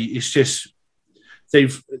today, it's just,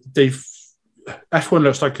 they've F1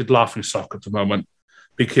 looks like a laughing stock at the moment,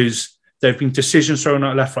 because there have been decisions thrown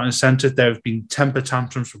out left, right, and centre. There have been temper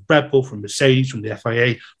tantrums from Red Bull, from Mercedes, from the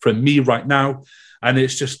FIA, from me right now, and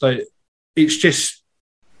it's just like it's just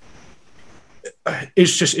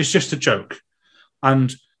a joke,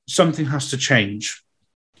 and something has to change.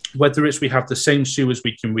 Whether it's we have the same stewards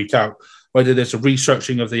week in, week out, whether there's a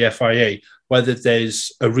restructuring of the FIA, whether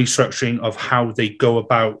there's a restructuring of how they go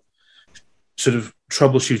about sort of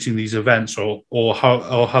troubleshooting these events, or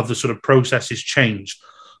how the sort of process is changed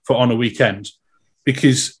for on a weekend.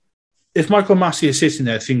 Because if Michael Massey is sitting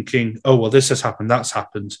there thinking, oh, well, this has happened, that's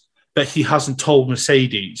happened, but he hasn't told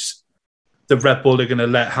Mercedes that Red Bull are going to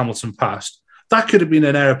let Hamilton pass, that could have been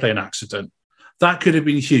an airplane accident. That could have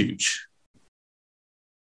been huge.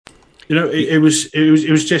 You know, it was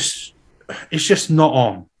just, it's just not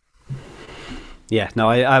on. Yeah, no,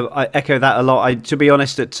 I echo that a lot. To be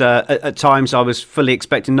honest, at times I was fully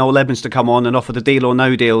expecting Noel Evans to come on and offer the deal or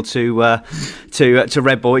no deal to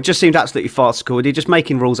Red Bull. It just seemed absolutely farcical. They're just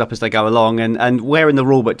making rules up as they go along, and where in the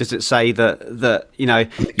rulebook does it say that you know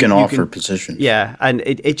you can offer positions? Yeah, and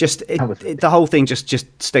the whole thing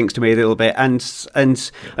just stinks to me a little bit. And I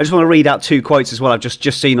just want to read out 2 quotes as well. I've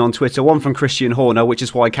just seen on Twitter. One from Christian Horner, which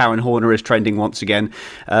is why Karen Horner is trending once again.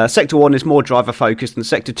 Sector 1 is more driver focused, and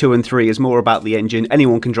Sector 2 and 3 is more about the engine.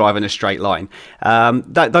 Anyone can drive in a straight line.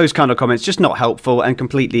 Those kind of comments just not helpful and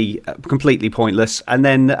completely pointless. And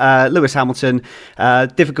then Lewis Hamilton,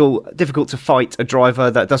 difficult to fight a driver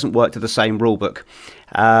that doesn't work to the same rule book.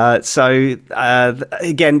 Again,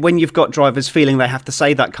 when you've got drivers feeling they have to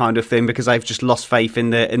say that kind of thing because they've just lost faith in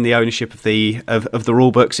the ownership of the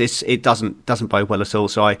rule books, it doesn't bode well at all.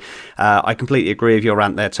 So I completely agree with your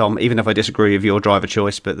rant there, Tom, even if I disagree with your driver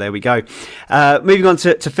choice. But there we go. Moving on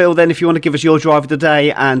to Phil, then, if you want to give us your driver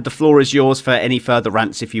today, and the floor is yours for any further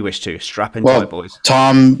rants if you wish to. Strap in, tight, boys.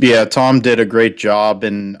 Tom did a great job,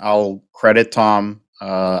 and I'll credit Tom.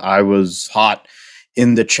 I was hot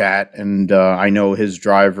in the chat, and I know his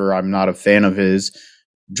driver. I'm not a fan of his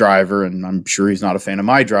driver, and I'm sure he's not a fan of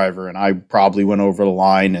my driver, and I probably went over the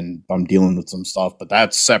line, and I'm dealing with some stuff, but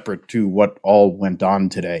that's separate to what all went on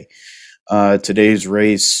today. Today's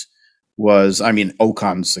race was,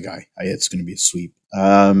 Ocon's the guy. It's going to be a sweep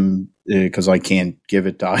because I can't give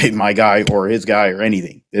it to my guy or his guy or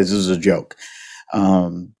anything. This is a joke.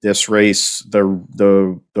 This race,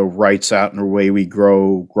 the Rights Out and Away We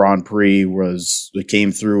Grow Grand Prix it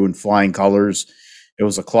came through in flying colors. It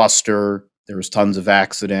was a cluster. There was tons of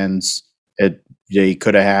accidents. They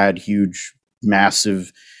could have had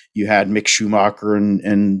massive. You had Mick Schumacher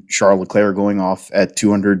and Charles Leclerc going off at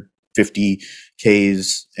 250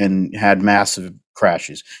 Ks and had massive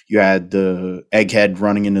crashes. You had the egghead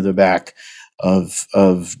running into the back of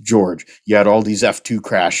George. You had all these F2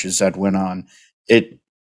 crashes that went on. It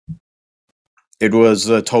was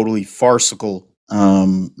a totally farcical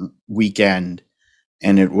weekend,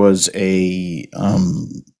 and it was it's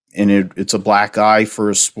a black eye for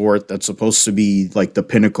a sport that's supposed to be like the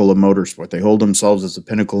pinnacle of motorsport. They hold themselves as the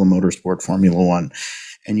pinnacle of motorsport, Formula One,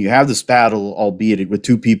 and you have this battle, albeit with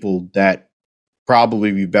 2 people that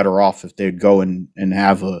probably be better off if they'd go and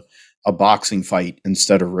have a boxing fight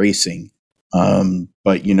instead of racing.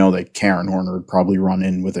 But you know that Karen Horner would probably run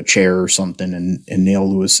in with a chair or something and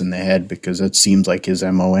nail Lewis in the head, because that seems like his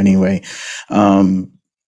MO anyway. I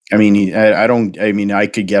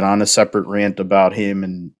could get on a separate rant about him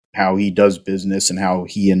and how he does business and how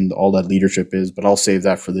he and all that leadership is, but I'll save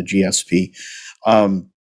that for the GSP.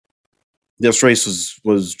 This race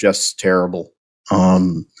was just terrible.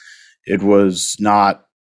 It was not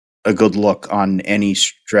a good look on any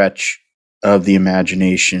stretch of the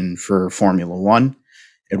imagination for Formula One.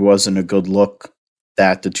 It wasn't a good look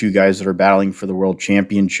that the two guys that are battling for the world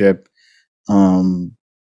championship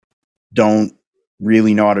don't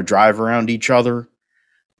really know how to drive around each other.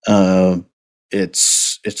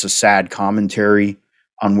 It's a sad commentary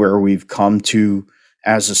on where we've come to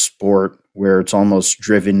as a sport, where it's almost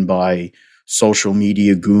driven by social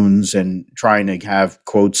media goons and trying to have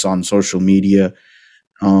quotes on social media.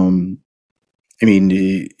 I mean,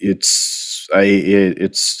 it's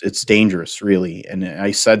dangerous, really. And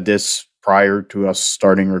I said this prior to us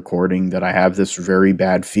starting recording, that I have this very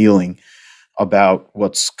bad feeling about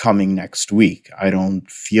what's coming next week. I don't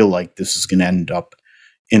feel like this is going to end up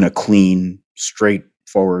in a clean,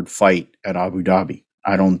 straightforward fight at Abu Dhabi.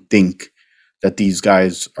 I don't think that these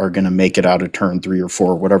guys are going to make it out of turn 3 or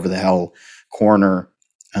 4, whatever the hell corner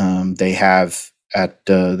they have at,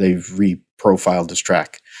 they've reprofiled this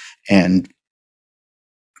track. And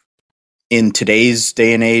in today's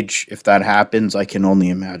day and age, if that happens, I can only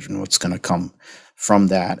imagine what's going to come from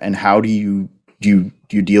that. And how do you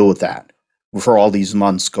deal with that for all these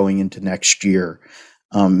months going into next year?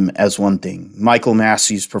 As one thing, Michael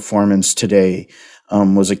Massey's performance today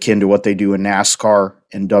was akin to what they do in NASCAR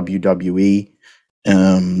and WWE.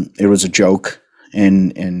 It was a joke,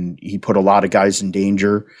 and he put a lot of guys in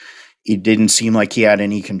danger. It didn't seem like he had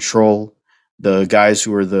any control. The guys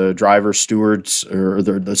who were the driver stewards, or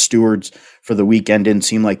the stewards for the weekend, didn't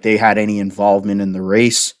seem like they had any involvement in the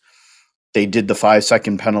race. They did the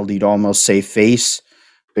 5-second penalty to almost save face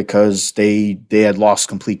because they had lost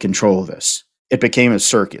complete control of this. It became a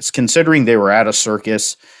circus. Considering they were at a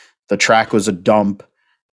circus, the track was a dump.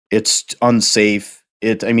 It's unsafe.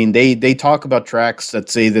 They talk about tracks that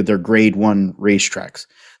say that they're grade 1 racetracks.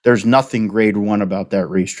 There's nothing grade 1 about that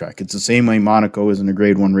racetrack. It's the same way Monaco isn't a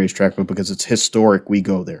grade 1 racetrack, but because it's historic, we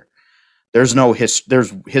go there. There's no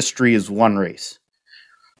history is one race.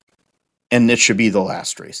 And it should be the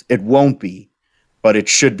last race. It won't be, but it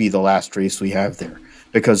should be the last race we have there,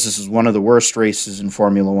 because this is one of the worst races in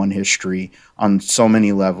Formula One history on so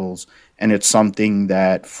many levels. And it's something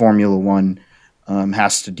that Formula One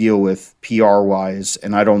has to deal with PR-wise.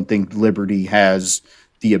 And I don't think Liberty has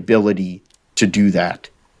the ability to do that.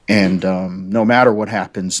 And no matter what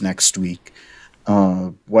happens next week,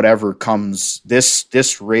 whatever comes,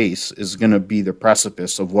 this race is going to be the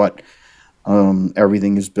precipice of what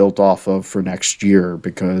everything is built off of for next year,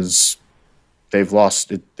 because they've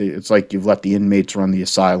lost it. It's like you've let the inmates run the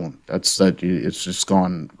asylum. It's just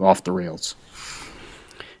gone off the rails.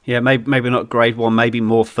 Yeah, maybe not grade 1, maybe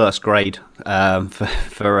more first grade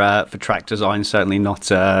for track design. Certainly not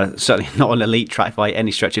an elite track by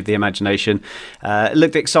any stretch of the imagination. It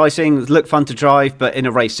looked exciting, it looked fun to drive, but in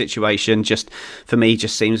a race situation, just for me,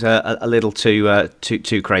 just seems a little too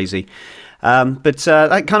crazy. But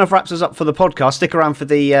that kind of wraps us up for the podcast. Stick around for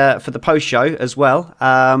the post show as well.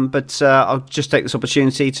 But I'll just take this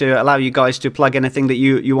opportunity to allow you guys to plug anything that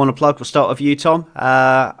you want to plug. We'll start with you, Tom.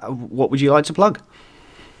 What would you like to plug?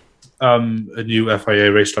 A new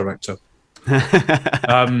FIA race director.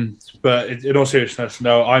 But in all seriousness,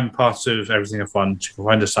 no, I'm part of Everything F1. You can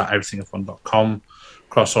find us at everythingf1.com.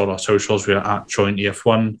 Across all our socials, we are at Join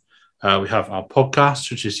EF1. We have our podcast,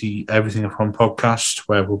 which is the Everything F1 podcast,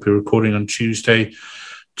 where we'll be recording on Tuesday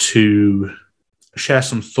to share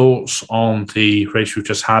some thoughts on the race we've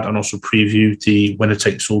just had and also preview the winner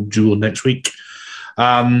takes all duel next week.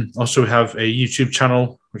 Also, we have a YouTube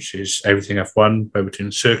channel, which is Everything F1, where we're doing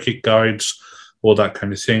circuit guides, all that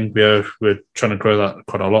kind of thing. We're trying to grow that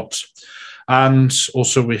quite a lot. And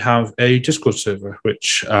also we have a Discord server,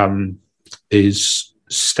 which is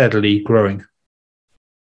steadily growing.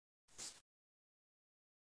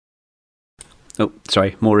 Oh,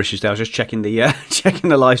 sorry, more issues there. I was just checking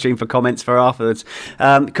the live stream for comments for afterwards.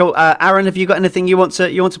 Cool. Aaron, have you got anything you want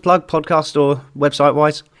to plug, podcast or website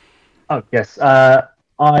wise? Oh yes,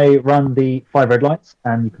 I run the 5 Red Lights,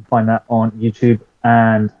 and you can find that on YouTube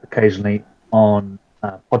and occasionally on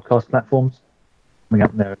podcast platforms. Coming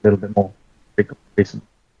up there a little bit more recent.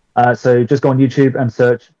 So just go on YouTube and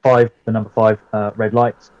search 5 Red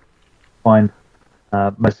Lights. Find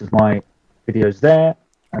most of my videos there.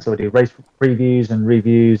 And so I do race previews and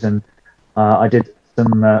reviews, and I did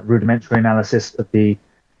some rudimentary analysis of the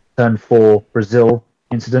Turn 4 Brazil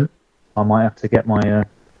incident. I might have to get my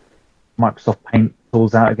Microsoft Paint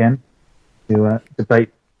tools out again to debate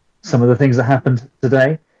some of the things that happened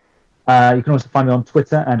today. You can also find me on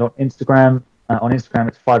Twitter and on Instagram On Instagram,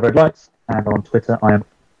 it's 5redlights, and on Twitter, I am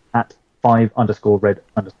at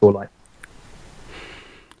 5_red_light.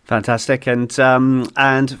 Fantastic.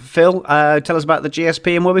 And Phil, tell us about the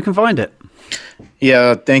GSP and where we can find it.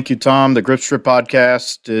 Yeah, thank you, Tom. The Grip Strip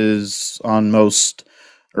podcast is on most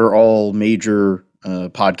or all major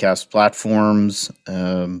podcast platforms.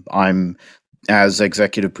 I'm, as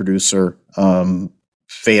executive producer,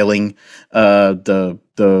 failing. The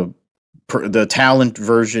talent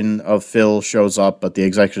version of Phil shows up, but the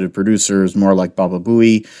executive producer is more like Baba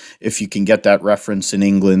Booey. If you can get that reference in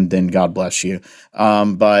England, then God bless you.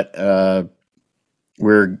 But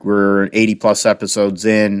we're 80 plus episodes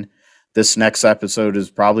in. This next episode is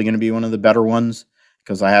probably going to be one of the better ones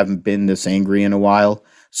because I haven't been this angry in a while.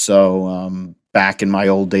 So back in my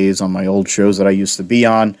old days on my old shows that I used to be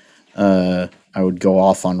on, I would go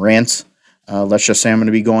off on rants. Let's just say I'm going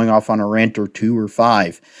to be going off on a rant or 2 or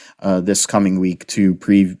 5 this coming week to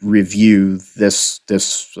review this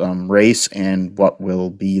race and what will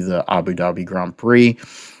be the Abu Dhabi Grand Prix.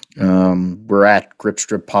 We're at Grip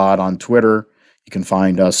Strip Pod on Twitter. You can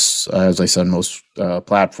find us, as I said, most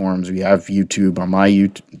platforms. We have YouTube on my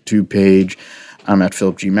YouTube page. I'm at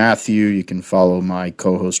Philip G. Matthew. You can follow my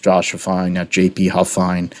co-host Joshua Fine at JP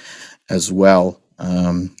Huffine as well.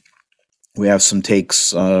 We have some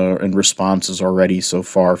takes and responses already so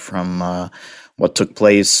far from what took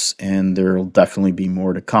place, and there will definitely be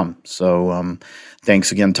more to come. So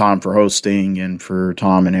thanks again, Tom, for hosting, and for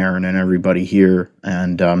Tom and Aaron and everybody here,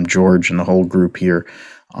 and George and the whole group here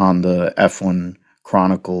on the F1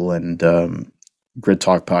 Chronicle and Grid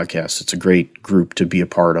Talk podcast. It's a great group to be a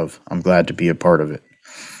part of. I'm glad to be a part of it.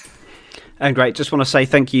 And great. Just want to say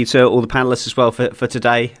thank you to all the panelists as well for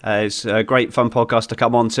today. It's a great, fun podcast to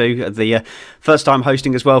come on to. The first time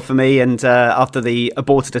hosting as well for me. And after the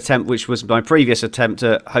aborted attempt, which was my previous attempt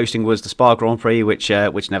at hosting, was the Spa Grand Prix, which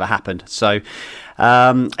never happened. So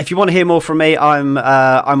if you want to hear more from me, I'm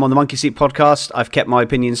on the Monkey Seat podcast. I've kept my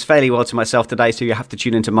opinions fairly well to myself today, so you have to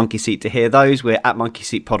tune into Monkey Seat to hear those. We're at Monkey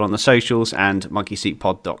Seat Pod on the socials and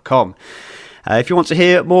monkeyseatpod.com. If you want to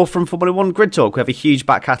hear more from Formula One Grid Talk, we have a huge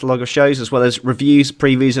back catalogue of shows, as well as reviews,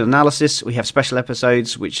 previews and analysis. We have special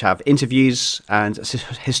episodes which have interviews and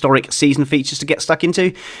historic season features to get stuck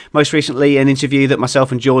into. Most recently, an interview that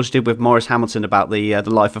myself and George did with Maurice Hamilton about the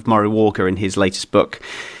life of Murray Walker in his latest book.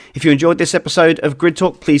 If you enjoyed this episode of Grid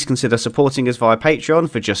Talk, please consider supporting us via Patreon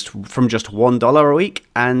from just $1 a week,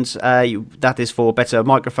 and that is for better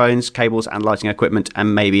microphones, cables and lighting equipment,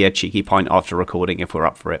 and maybe a cheeky pint after recording if we're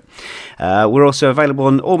up for it. We're also available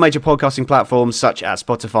on all major podcasting platforms such as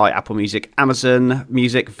Spotify, Apple Music, Amazon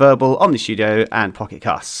Music, Verbal, Omni Studio and Pocket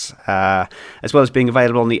Casts, as well as being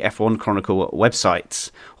available on the F1 Chronicle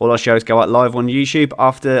website. All our shows go out live on YouTube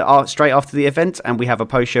straight after the event, and we have a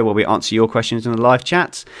post show where we answer your questions in the live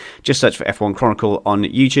chat. Just search for F1 Chronicle on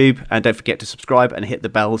YouTube, and don't forget to subscribe and hit the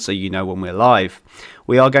bell so you know when we're live.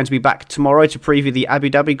 We are going to be back tomorrow to preview the Abu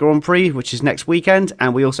Dhabi Grand Prix, which is next weekend,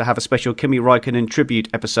 and we also have a special Kimi Räikkönen tribute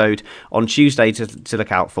episode on Tuesday to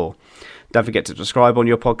look out for. Don't forget to subscribe on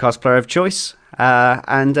your podcast player of choice,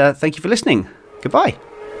 and thank you for listening. Goodbye.